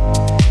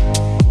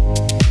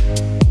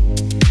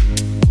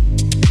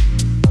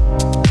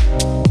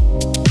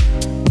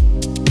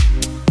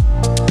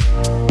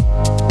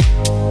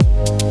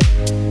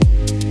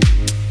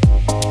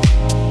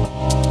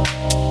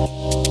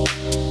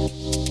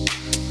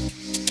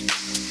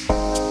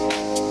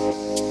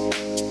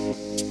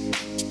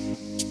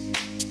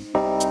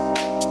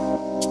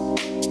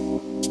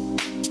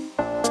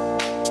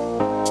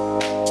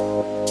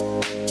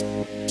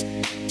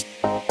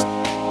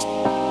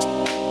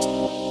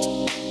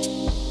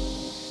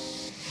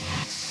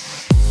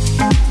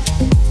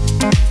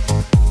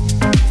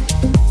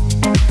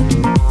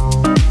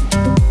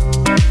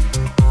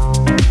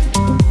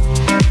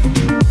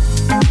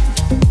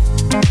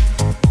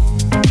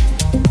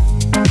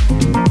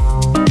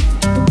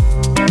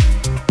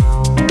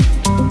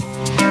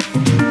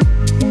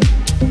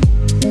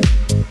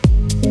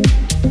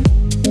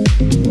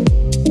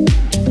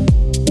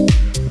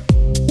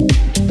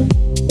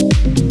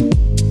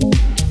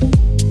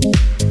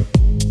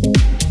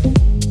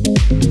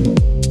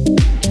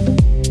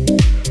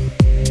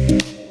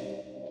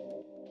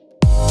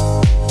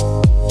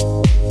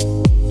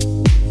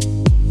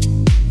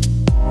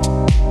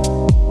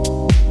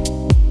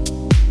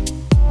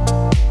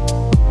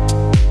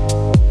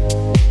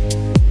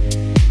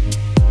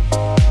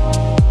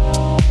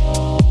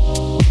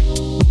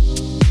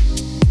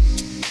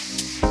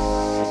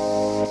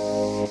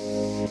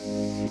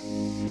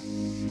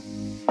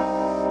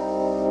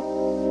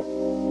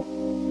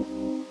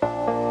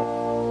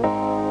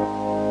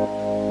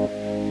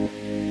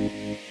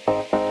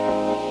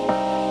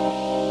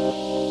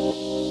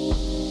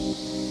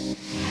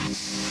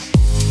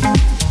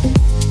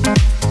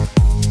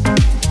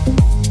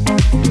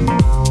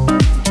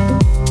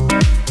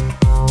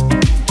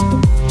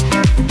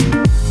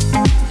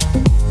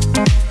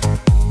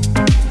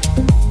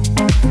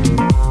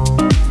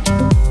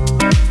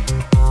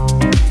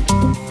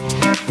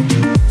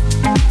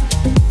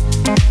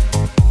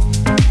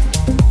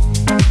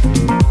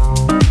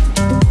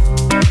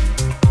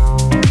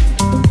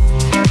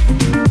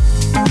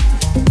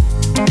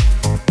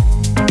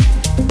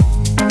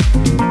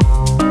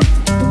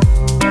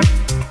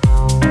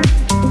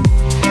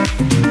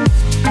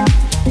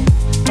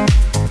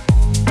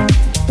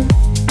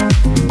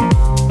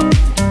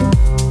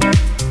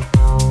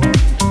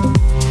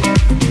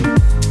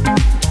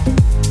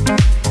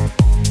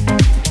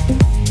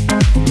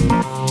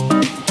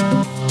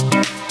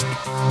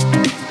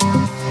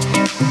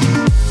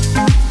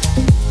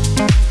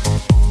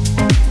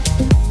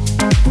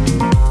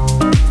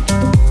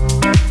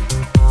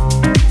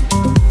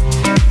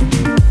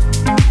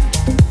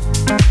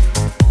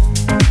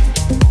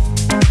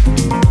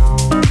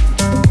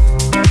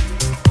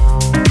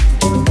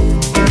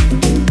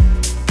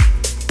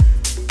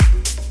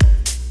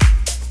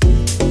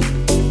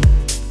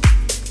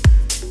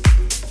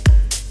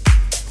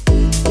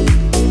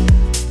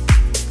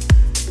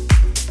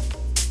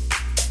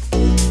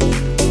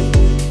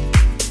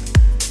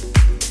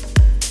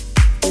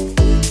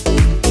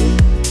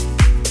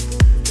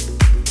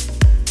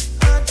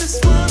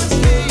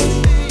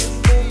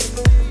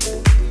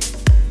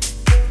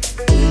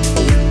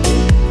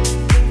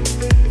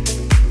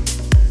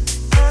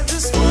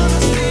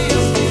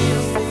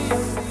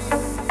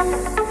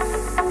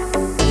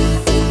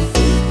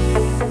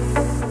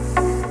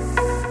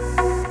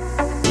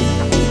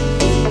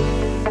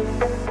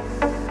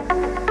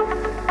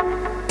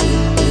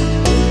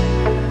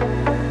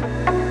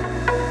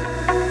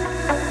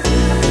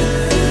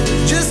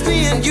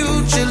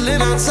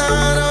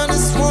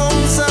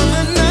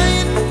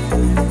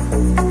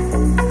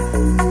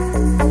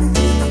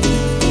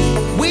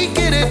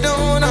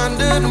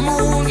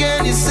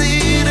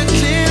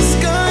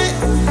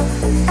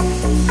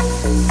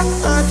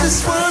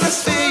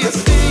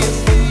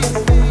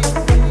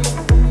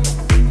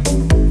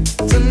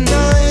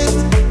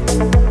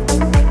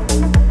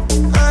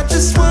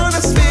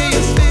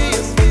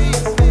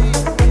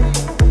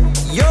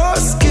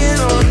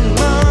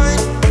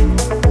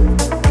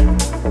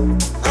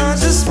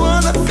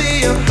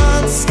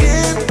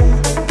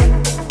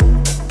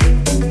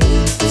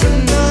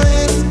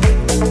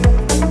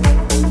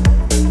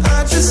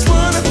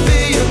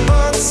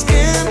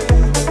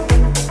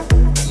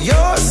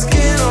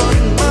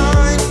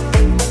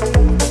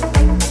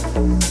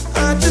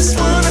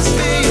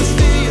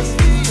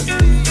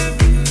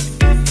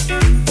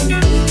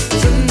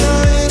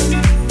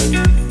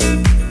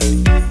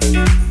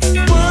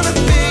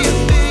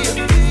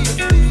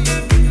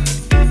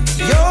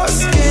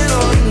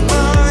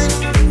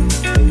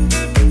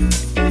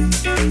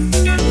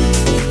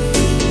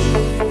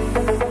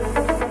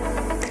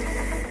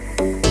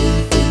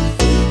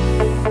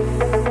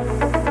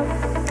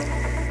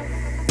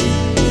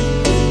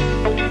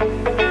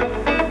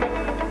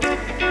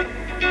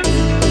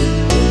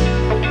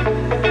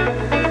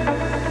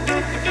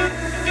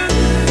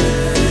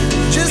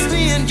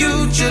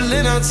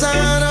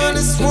 outside on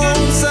this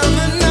warm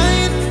summer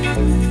night.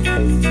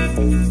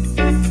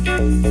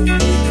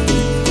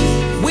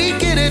 We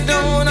get it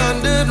on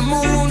under the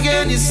moon.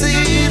 Can you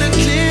see the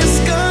clear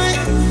sky?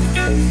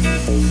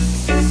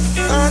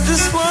 I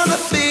just wanna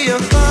be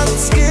your hot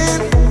skin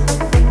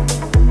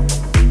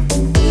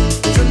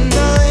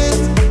tonight.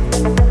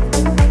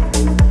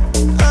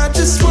 I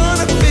just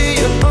wanna be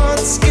your hot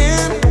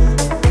skin,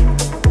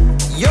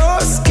 your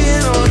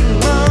skin on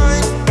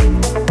mine.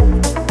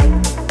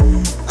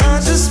 I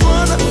just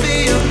wanna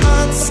be your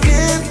hot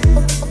skin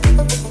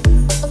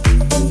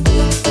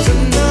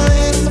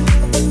tonight.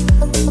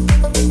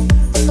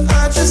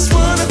 I just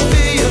wanna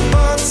be your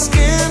hot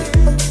skin,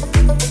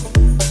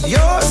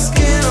 your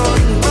skin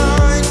on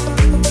mine.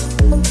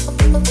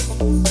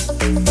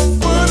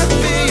 Wanna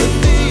be your,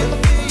 be your,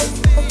 be your.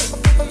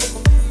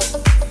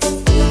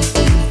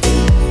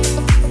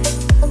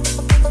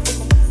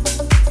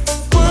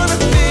 Wanna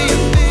be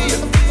your, be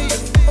your, be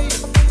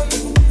your.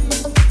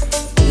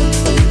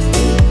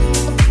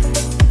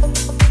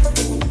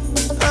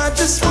 I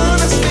just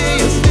wanna be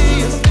your, be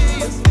your,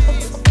 be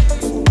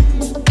your.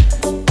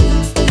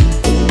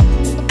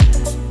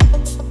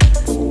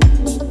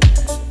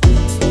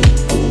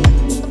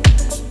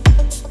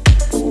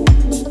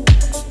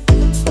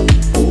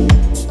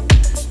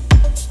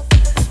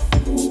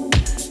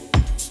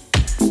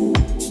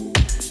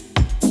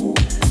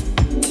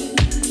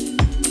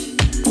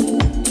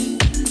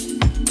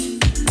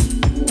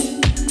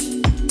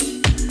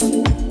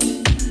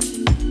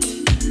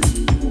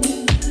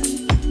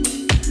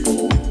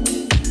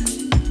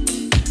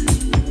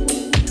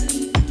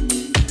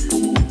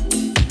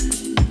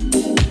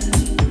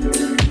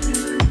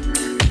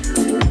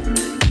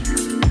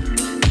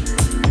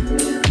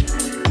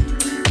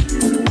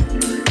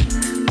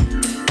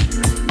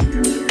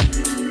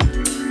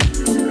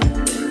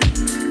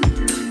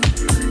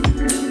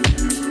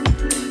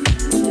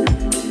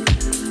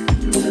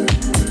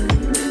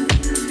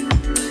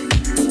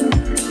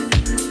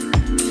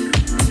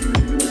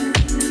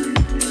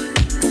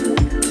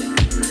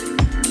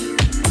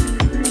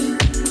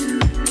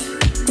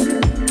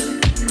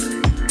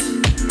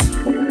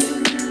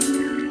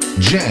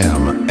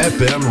 Jam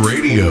FM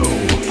Radio.